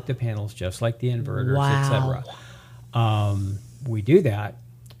 just like the panels, just like the inverters, etc. We do that.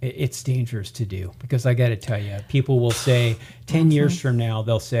 It's dangerous to do because I got to tell you, people will say 10 years from now,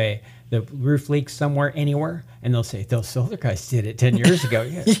 they'll say, the roof leaks somewhere, anywhere, and they'll say, those solar guys did it 10 years ago.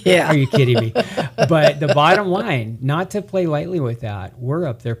 Yeah. Are you kidding me? But the bottom line, not to play lightly with that, we're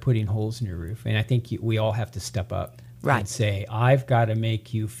up there putting holes in your roof. And I think we all have to step up and say, I've got to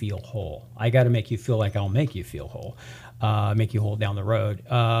make you feel whole. I got to make you feel like I'll make you feel whole, make you whole down the road.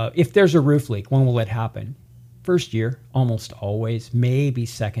 If there's a roof leak, when will it happen? First year, almost always, maybe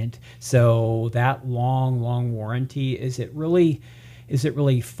second. So that long warranty, is it really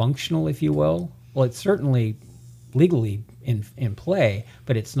functional, if you will? Well, it's certainly legally in play,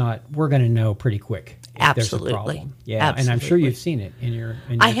 but it's not. We're going to know pretty quick if there's a problem. Yeah, Absolutely. And I'm sure you've seen it in your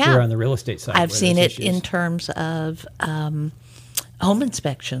I career have. on the real estate side. I've seen it issues. in terms of home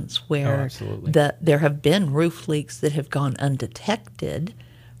inspections where absolutely. there have been roof leaks that have gone undetected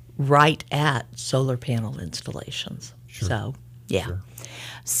right at solar panel installations. Sure. So, yeah. Sure.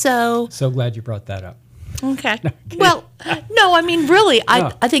 So glad you brought that up. Okay. Well, no, I mean, really, I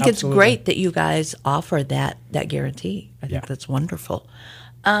think absolutely. it's great that you guys offer that guarantee. I think that's wonderful.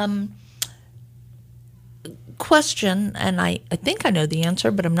 Question, and I think I know the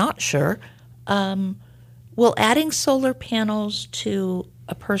answer, but I'm not sure. Will adding solar panels to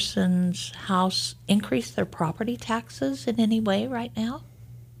a person's house increase their property taxes in any way right now?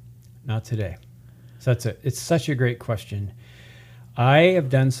 Not today. So it's such a great question. I have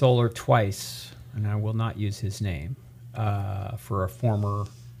done solar twice, and I will not use his name, for a former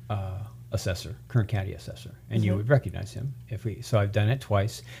assessor, Kern County assessor, and you would recognize him so I've done it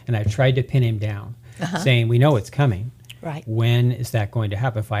twice, and I've tried to pin him down, saying, we know it's coming. Right. When is that going to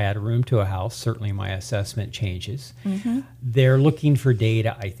happen? If I add a room to a house, certainly my assessment changes. They're looking for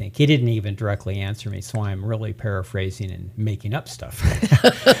data, I think. He didn't even directly answer me, so I'm really paraphrasing and making up stuff.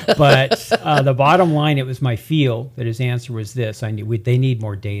 But the bottom line, it was my feel that his answer was this. They need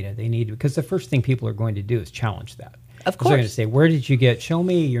more data. Because the first thing people are going to do is challenge that. Of course. They're going to course. say, where did you show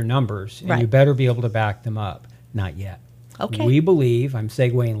me your numbers, and you Right. better be able to back them up. Not yet. Okay. We believe, I'm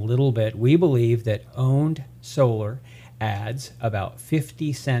segueing a little bit, we believe that owned solar adds about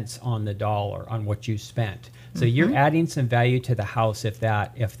 50 cents on the dollar on what you spent. So you're adding some value to the house if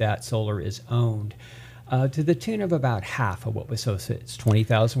that solar is owned, to the tune of about half of what was. So it's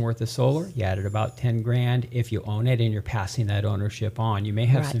 20,000 worth of solar. You added about 10 grand. If you own it and you're passing that ownership on, you may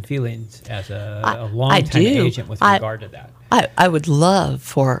have some feelings as a long-time agent with regard to that. I would love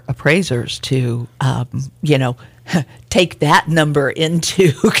for appraisers to, take that number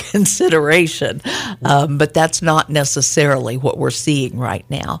into consideration, but that's not necessarily what we're seeing right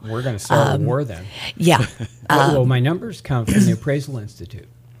now. We're going to start a war then. Yeah. Well, my numbers come from the Appraisal Institute.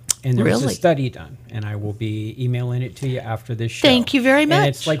 And there was Really? a study done, and I will be emailing it to you after this show. Thank you very much. And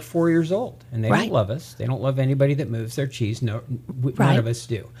it's like 4 years old, and they Right. don't love us. They don't love anybody that moves their cheese. No, none Right. of us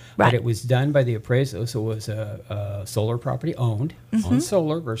do. Right. But it was done by the appraisal, so it was a solar property owned, owned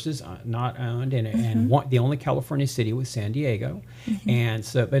solar versus not owned, and the only California city was San Diego, and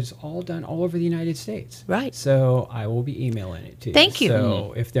so but it's all done all over the United States. Right. So I will be emailing it to you. Thank you.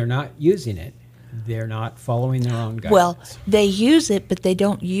 So if they're not using it, they're not following their own guidance. Well, they use it, but they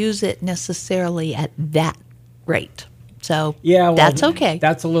don't use it necessarily at that rate. So Yeah, well, that's okay.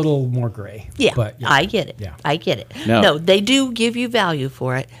 That's a little more gray. Yeah, but I get it. Yeah. I get it. No. No, they do give you value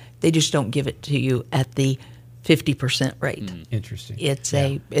for it. They just don't give it to you at the 50% rate. Interesting.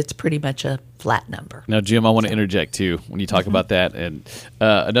 It's pretty much a flat number. Now, Jim, I want to interject too when you talk about that. And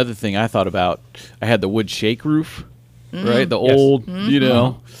another thing I thought about, I had the wood shake roof, right? The Yes. old,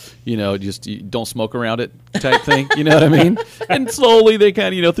 just you don't smoke around it type thing. You know what I mean? And slowly they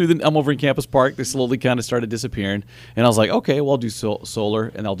kind of, I'm over in Campus Park. They slowly kind of started disappearing. And I was like, okay, well, I'll do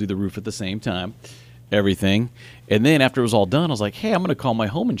solar and I'll do the roof at the same time, everything. And then after it was all done, I was like, hey, I'm going to call my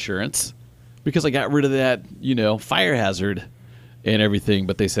home insurance because I got rid of that, fire hazard and everything.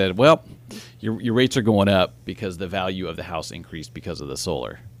 But they said, well, your rates are going up because the value of the house increased because of the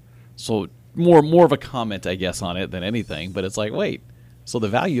solar. So more of a comment, I guess, on it than anything. But it's like, wait, so the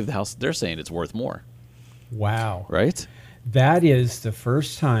value of the house, they're saying it's worth more, Wow. right? That is the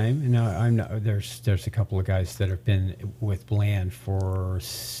first time. Now I'm not. There's a couple of guys that have been with Bland for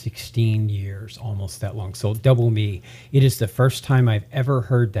 16 years, almost that long. So double me. It is the first time I've ever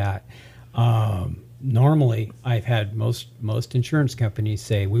heard that. Normally, I've had most insurance companies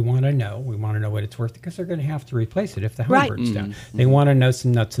say, we want to know what it's worth because they're going to have to replace it if the home Right. burns down. They want to know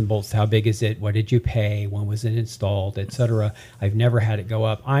some nuts and bolts. How big is it? What did you pay? When was it installed? Etc. I've never had it go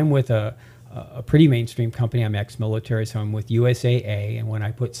up. I'm with a pretty mainstream company. I'm ex-military, so I'm with USAA. And when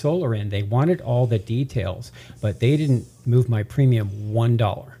I put solar in, they wanted all the details, but they didn't move my premium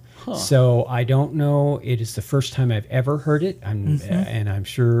 $1. So I don't know. It is the first time I've ever heard it. And I'm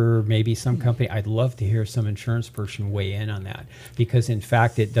sure maybe some company. I'd love to hear some insurance person weigh in on that because, in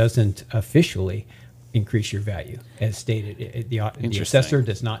fact, it doesn't officially increase your value as stated. The assessor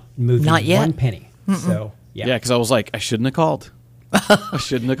does not move Not you yet. 1 penny. So Yeah, because I was like, I shouldn't have called. I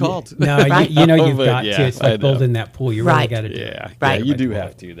shouldn't have called. No, Right. you've But got yeah, to. It's I like know. building that pool. You really Right. got to do Yeah, it. Right. yeah, you do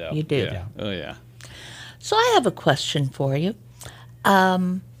have to, though. You do. Yeah. Yeah. Oh, yeah. So I have a question for you.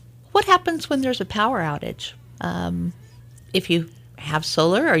 What happens when there's a power outage? If you have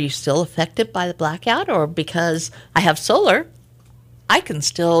solar, are you still affected by the blackout? Or because I have solar, I can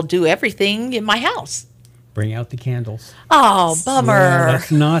still do everything in my house? Bring out the candles. Oh, bummer. Yeah,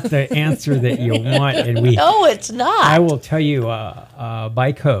 that's not the answer that you want. And No, it's not. I will tell you,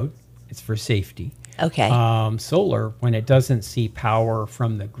 by code, it's for safety. Okay. Solar, when it doesn't see power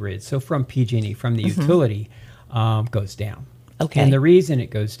from the grid, so from PG&E, from the utility, goes down. Okay. And the reason it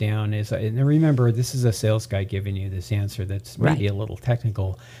goes down is, and remember, this is a sales guy giving you this answer that's maybe Right. a little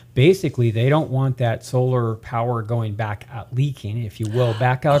technical. Basically, they don't want that solar power going back out, leaking, if you will,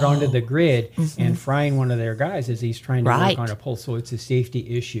 back out onto the grid and frying one of their guys as he's trying to Right. work on a pole. So it's a safety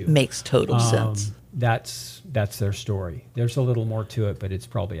issue. Makes total sense. That's their story. There's a little more to it, but it's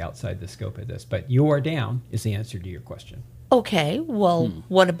probably outside the scope of this. But you are down is the answer to your question. Okay. Well,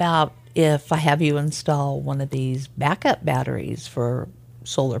 what about if I have you install one of these backup batteries for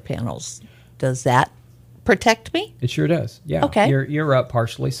solar panels? Does that protect me? It sure does. Yeah. Okay. You're up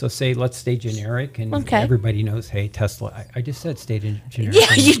partially. So let's stay generic, and Okay. everybody knows. Hey, Tesla. I just said stay generic. Yeah,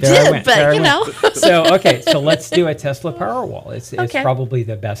 and you there I did, went, but there I you went. know. So let's do a Tesla Powerwall. It's Okay. probably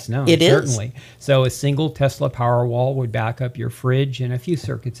the best known. It is. Certainly. So a single Tesla Powerwall would back up your fridge and a few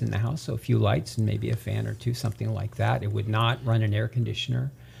circuits in the house, so a few lights and maybe a fan or two, something like that. It would not run an air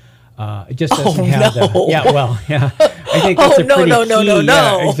conditioner. It just doesn't have no. the. Yeah, well, yeah. I think that's Oh, a no, pretty no, no, key, no, yeah,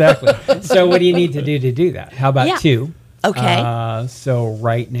 no. exactly. So what do you need to do that? How about Yeah. 2? Okay. So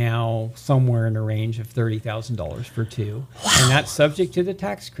right now, somewhere in a range of $30,000 for 2, and that's subject to the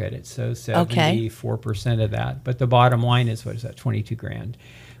tax credit. So 74% of that. But the bottom line is, what is that? 22 grand.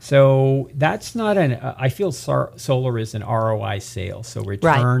 So that's not I feel solar is an ROI sale, so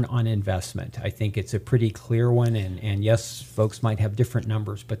return on investment. I think it's a pretty clear one, and yes, folks might have different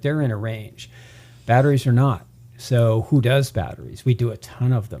numbers, but they're in a range. Batteries are not. So who does batteries? We do a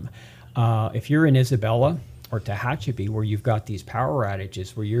ton of them. If you're in Isabella or Tehachapi, where you've got these power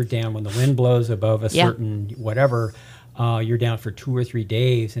outages, where you're down when the wind blows above a certain whatever, you're down for 2 or 3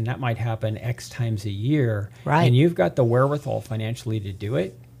 days, and that might happen X times a year. Right. And you've got the wherewithal financially to do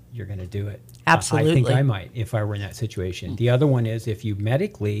it, you're going to do it. Absolutely. I think I might if I were in that situation. The other one is if you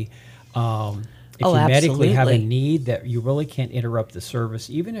medically, have a absolutely. need that you really can't interrupt the service,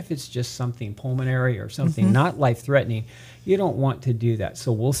 even if it's just something pulmonary or something not life-threatening, you don't want to do that.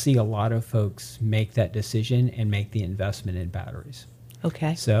 So we'll see a lot of folks make that decision and make the investment in batteries.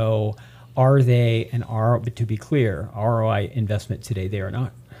 Okay. So are they but to be clear, ROI investment today? They are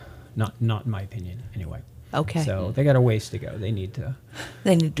not. Not in my opinion, anyway. Okay. So they got a ways to go. They need to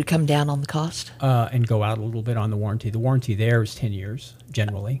They need to come down on the cost. and go out a little bit on the warranty. The warranty there is 10 years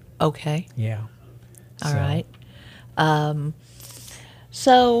generally. Okay. Yeah. All So- right.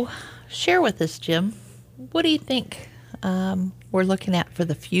 So share with us, Jim. What do you think we're looking at for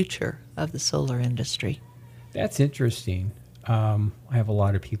the future of the solar industry. That's interesting. I have a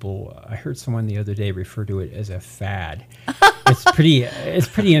lot of people. I heard someone the other day refer to it as a fad. It's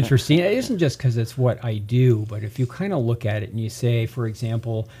pretty interesting. It isn't just because it's what I do, but if you kind of look at it and you say, for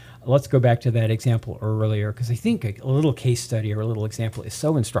example, let's go back to that example earlier, because I think a little case study or a little example is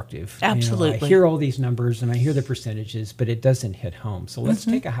so instructive. Absolutely. I hear all these numbers and I hear the percentages, but it doesn't hit home. So let's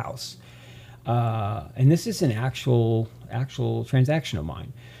take a house. And this is an actual transaction of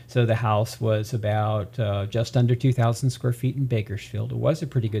mine. So the house was about just under 2,000 square feet in Bakersfield. It was a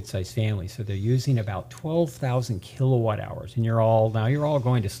pretty good sized family. So they're using about 12,000 kilowatt hours. And you're all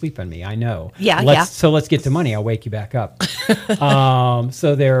going to sleep on me. I know. Yeah. So let's get to money. I'll wake you back up.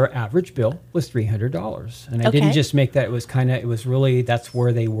 So their average bill was $300. And I didn't just make that. It was really, that's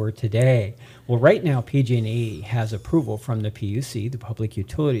where they were today. Well, right now, PG&E has approval from the PUC, the Public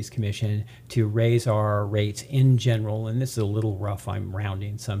Utilities Commission, to raise our rates in general, and this is a little rough, I'm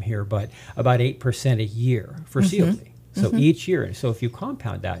rounding some here, but about 8% a year for COD. So each year. So if you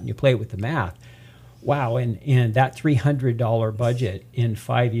compound that and you play with the math, wow, and that $300 budget in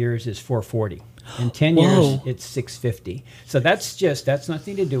 5 years is $440. In 10 years, it's $650. So that's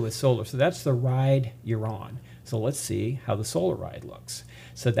nothing to do with solar. So that's the ride you're on. So let's see how the solar ride looks.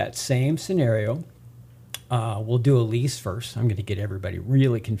 So that same scenario, we'll do a lease first. I'm going to get everybody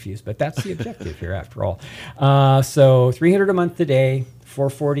really confused, but that's the objective here after all. So $300 a month today,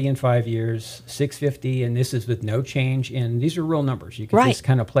 $440 in 5 years, $650, and this is with no change. And these are real numbers. You can just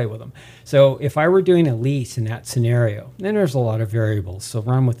kind of play with them. So if I were doing a lease in that scenario, then there's a lot of variables. So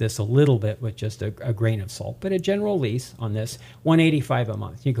run with this a little bit with just a grain of salt. But a general lease on this, $185 a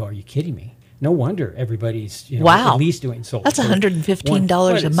month. You go, are you kidding me? No wonder everybody's at least doing solar. That's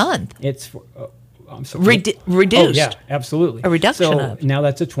 $115 a month. It's for, I'm sorry. Reduced. Oh, yeah, absolutely. A reduction so of. Now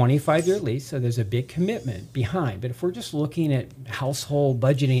that's a 25-year lease, so there's a big commitment behind. But if we're just looking at household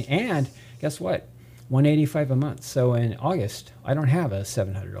budgeting, and guess what? $185 a month. So in August, I don't have a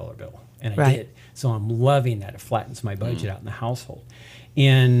 $700 bill, and I did. So I'm loving that. It flattens my budget out in the household.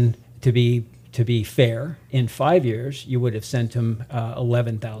 And to be fair, in 5 years, you would have sent them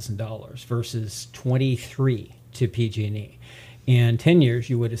 $11,000 versus $23,000 to PG&E. In 10 years,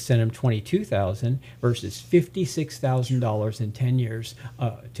 you would have sent them $22,000 versus $56,000 in 10 years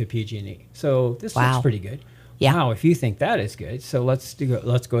to PG&E. So this looks pretty good. Yeah. Wow, if you think that is good, so let's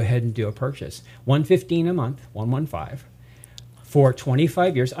go ahead and do a purchase. $115 a month, $115. For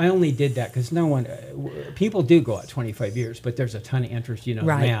 25 years, I only did that because people do go out 25 years, but there's a ton of interest, in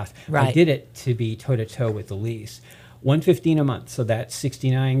math. Right. I did it to be toe-to-toe with the lease. $115 a month, so that's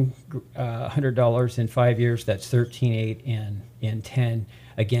 $6,900 in 5 years. That's $13,800 in 10.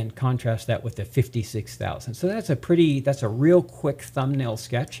 Again, contrast that with the $56,000. So that's a real quick thumbnail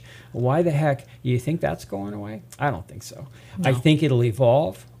sketch. Why the heck do you think that's going away? I don't think so. No. I think it'll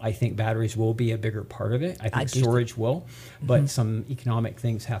evolve. I think batteries will be a bigger part of it. I think storage will, but some economic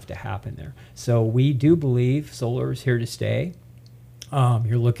things have to happen there. So we do believe solar is here to stay.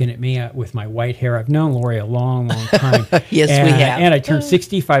 You're looking at me with my white hair. I've known Lori a long, long time. Yes, we have. And I turned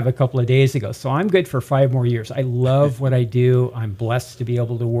 65 a couple of days ago. So I'm good for 5 more years. I love what I do. I'm blessed to be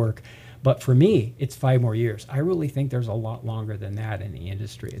able to work. But for me, it's 5 more years. I really think there's a lot longer than that in the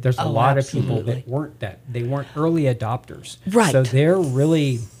industry. There's a lot of people that weren't early adopters. Right. So they're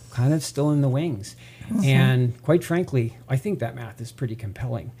really kind of still in the wings. And quite frankly, I think that math is pretty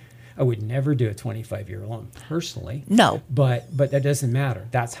compelling. I would never do a 25-year loan personally. No. But that doesn't matter.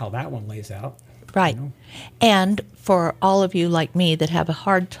 That's how that one lays out. Right. And for all of you like me that have a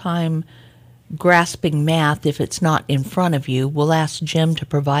hard time grasping math if it's not in front of you, we'll ask Jim to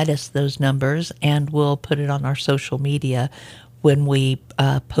provide us those numbers, and we'll put it on our social media when we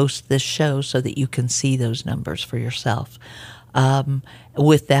post this show so that you can see those numbers for yourself.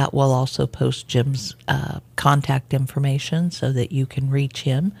 With that, we'll also post Jim's contact information so that you can reach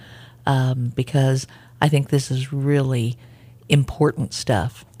him, because I think this is really important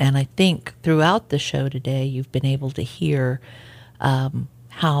stuff. And I think throughout the show today, you've been able to hear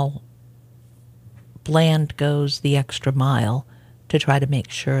how Bland goes the extra mile to try to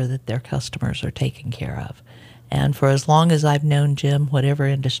make sure that their customers are taken care of. And for as long as I've known Jim, whatever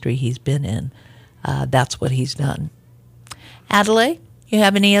industry he's been in, that's what he's done. Adelaide, you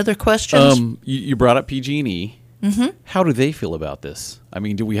have any other questions? You brought up PG&E. How do they feel about this? I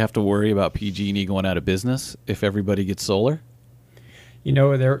mean, do we have to worry about PG&E going out of business if everybody gets solar?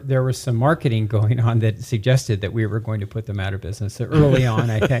 There was some marketing going on that suggested that we were going to put them out of business early on,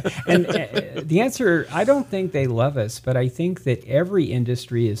 I think. And the answer, I don't think they love us, but I think that every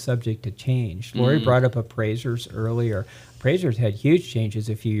industry is subject to change. Lori brought up appraisers earlier. Appraisers had huge changes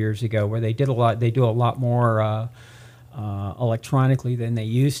a few years ago where they do a lot more electronically than they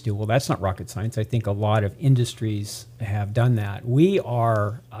used to. Well, that's not rocket science. I think a lot of industries have done that. We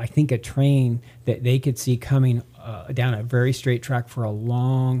are, I think, a train that they could see coming down a very straight track for a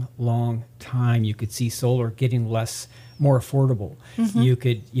long, long time. You could see solar getting more affordable. You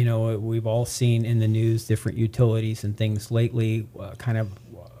could, we've all seen in the news different utilities and things lately,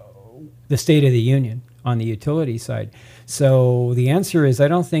 the State of the Union on the utility side. So the answer is, I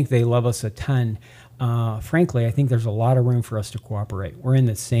don't think they love us a ton. Frankly, I think there's a lot of room for us to cooperate. We're in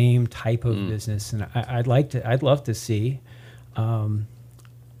the same type of business, and I'd love to see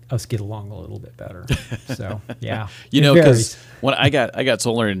us get along a little bit better. So yeah, because when I got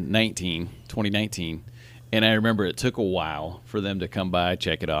solar in 2019, and I remember it took a while for them to come by,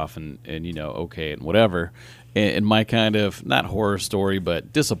 check it off, and okay and whatever. And my kind of, not horror story,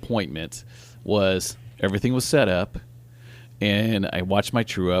 but disappointment was everything was set up, and I watched my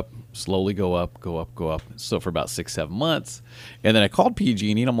true up slowly go up. So for about 6-7 months, and then I called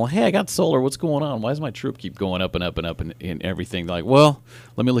PG&E, and I'm like, "Hey, I got solar. What's going on? Why does my true up keep going up and up and up and everything?" They're like, "Well,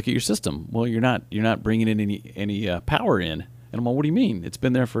 let me look at your system. Well, you're not bringing in any power in." And I'm like, "What do you mean? It's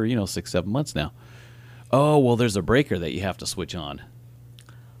been there for 6-7 months now." "Oh, well, there's a breaker that you have to switch on."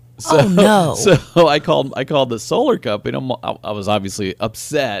 Oh no! So I called the solar company. I was obviously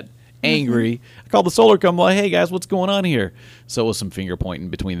upset, angry. I called the solar company. Like, "Hey guys, what's going on here?" So it was some finger pointing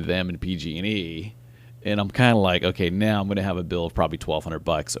between them and PG&E, and I'm kind of like, okay, now I'm going to have a bill of probably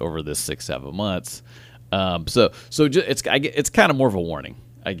 $1,200 over this 6-7 months. It's kind of more of a warning,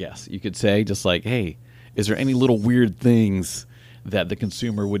 I guess you could say, just like, hey, is there any little weird things that the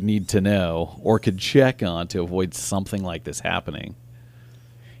consumer would need to know or could check on to avoid something like this happening?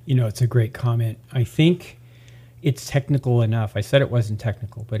 It's a great comment. I think it's technical enough. I said it wasn't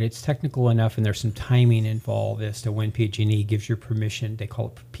technical, but it's technical enough, and there's some timing involved as to when PG&E gives you permission. They call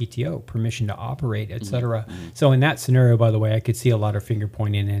it PTO, permission to operate, et cetera. So in that scenario, by the way, I could see a lot of finger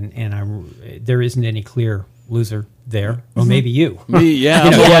pointing, and there isn't any clear loser there. Well, maybe you. Me, yeah.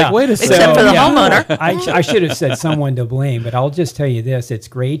 Like, wait a second. Except for the homeowner. I should have said someone to blame, but I'll just tell you this. It's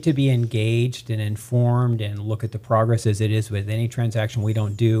great to be engaged and informed and look at the progress as it is with any transaction we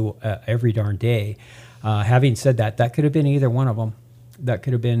don't do every darn day. Having said that, that could have been either one of them. That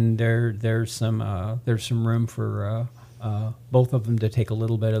could have been there's some room for both of them to take a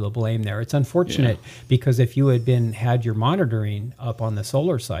little bit of the blame there. It's unfortunate because if you had your monitoring up on the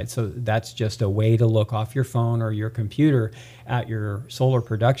solar side, so that's just a way to look off your phone or your computer at your solar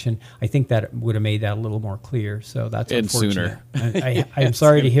production, I think that would have made that a little more clear. So that's unfortunate. Sooner. I'm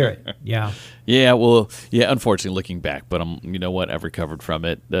sorry to hear it. Yeah. Yeah, well, unfortunately looking back, but you know what? I've recovered from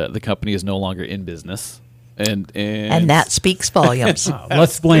it. The company is no longer in business. And that speaks volumes.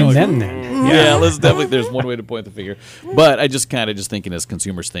 Let's blame them then. Yeah, let's definitely. There's one way to point the finger, but I just thinking as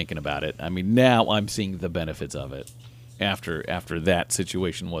consumers thinking about it. I mean, now I'm seeing the benefits of it after that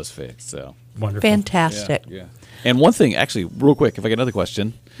situation was fixed. So wonderful, fantastic. Yeah. And one thing, actually, real quick, if I get another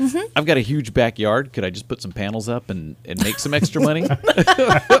question, I've got a huge backyard. Could I just put some panels up and make some extra money?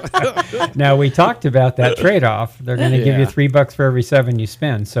 Now, we talked about that trade-off. They're going to give you $3 for every 7 you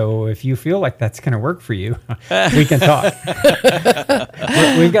spend. So if you feel like that's going to work for you, we can talk.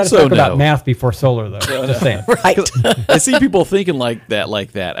 We've got to talk about math before solar, though. Just saying. Right. I see people thinking like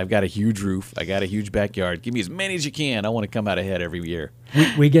that. I've got a huge roof. I got a huge backyard. Give me as many as you can. I want to come out ahead every year.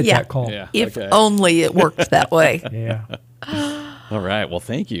 We get that call. Yeah. If only it worked that way. Yeah. All right. Well,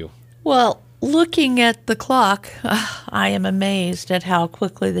 thank you. Well, looking at the clock, I am amazed at how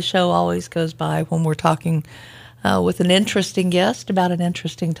quickly the show always goes by when we're talking with an interesting guest about an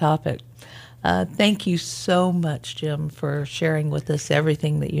interesting topic. Thank you so much, Jim, for sharing with us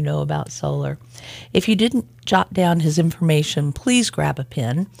everything that you know about solar. If you didn't jot down his information, please grab a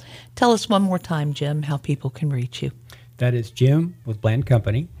pen. Tell us one more time, Jim, how people can reach you. That is Jim with Bland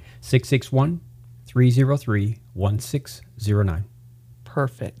Company, 661-303-1609.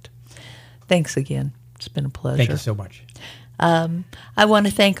 Perfect. Thanks again. It's been a pleasure. Thank you so much. I want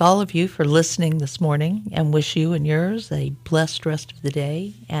to thank all of you for listening this morning and wish you and yours a blessed rest of the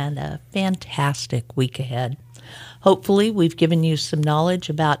day and a fantastic week ahead. Hopefully, we've given you some knowledge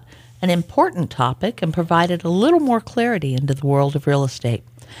about an important topic and provided a little more clarity into the world of real estate.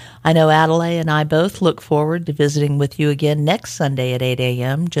 I know Adelaide and I both look forward to visiting with you again next Sunday at 8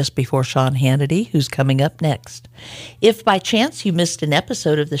 a.m., just before Sean Hannity, who's coming up next. If by chance you missed an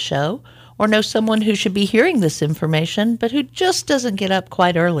episode of the show, or know someone who should be hearing this information, but who just doesn't get up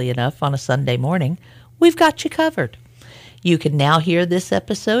quite early enough on a Sunday morning, we've got you covered. You can now hear this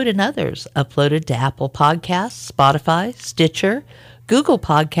episode and others uploaded to Apple Podcasts, Spotify, Stitcher, Google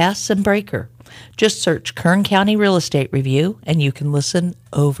Podcasts, and Breaker. Just search Kern County Real Estate Review, and you can listen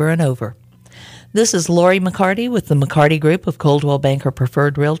over and over. This is Lori McCarty with the McCarty Group of Coldwell Banker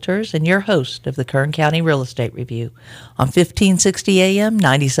Preferred Realtors and your host of the Kern County Real Estate Review on 1560 AM,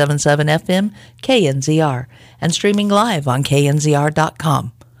 97.7 FM, KNZR, and streaming live on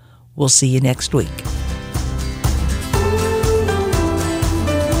knzr.com. We'll see you next week.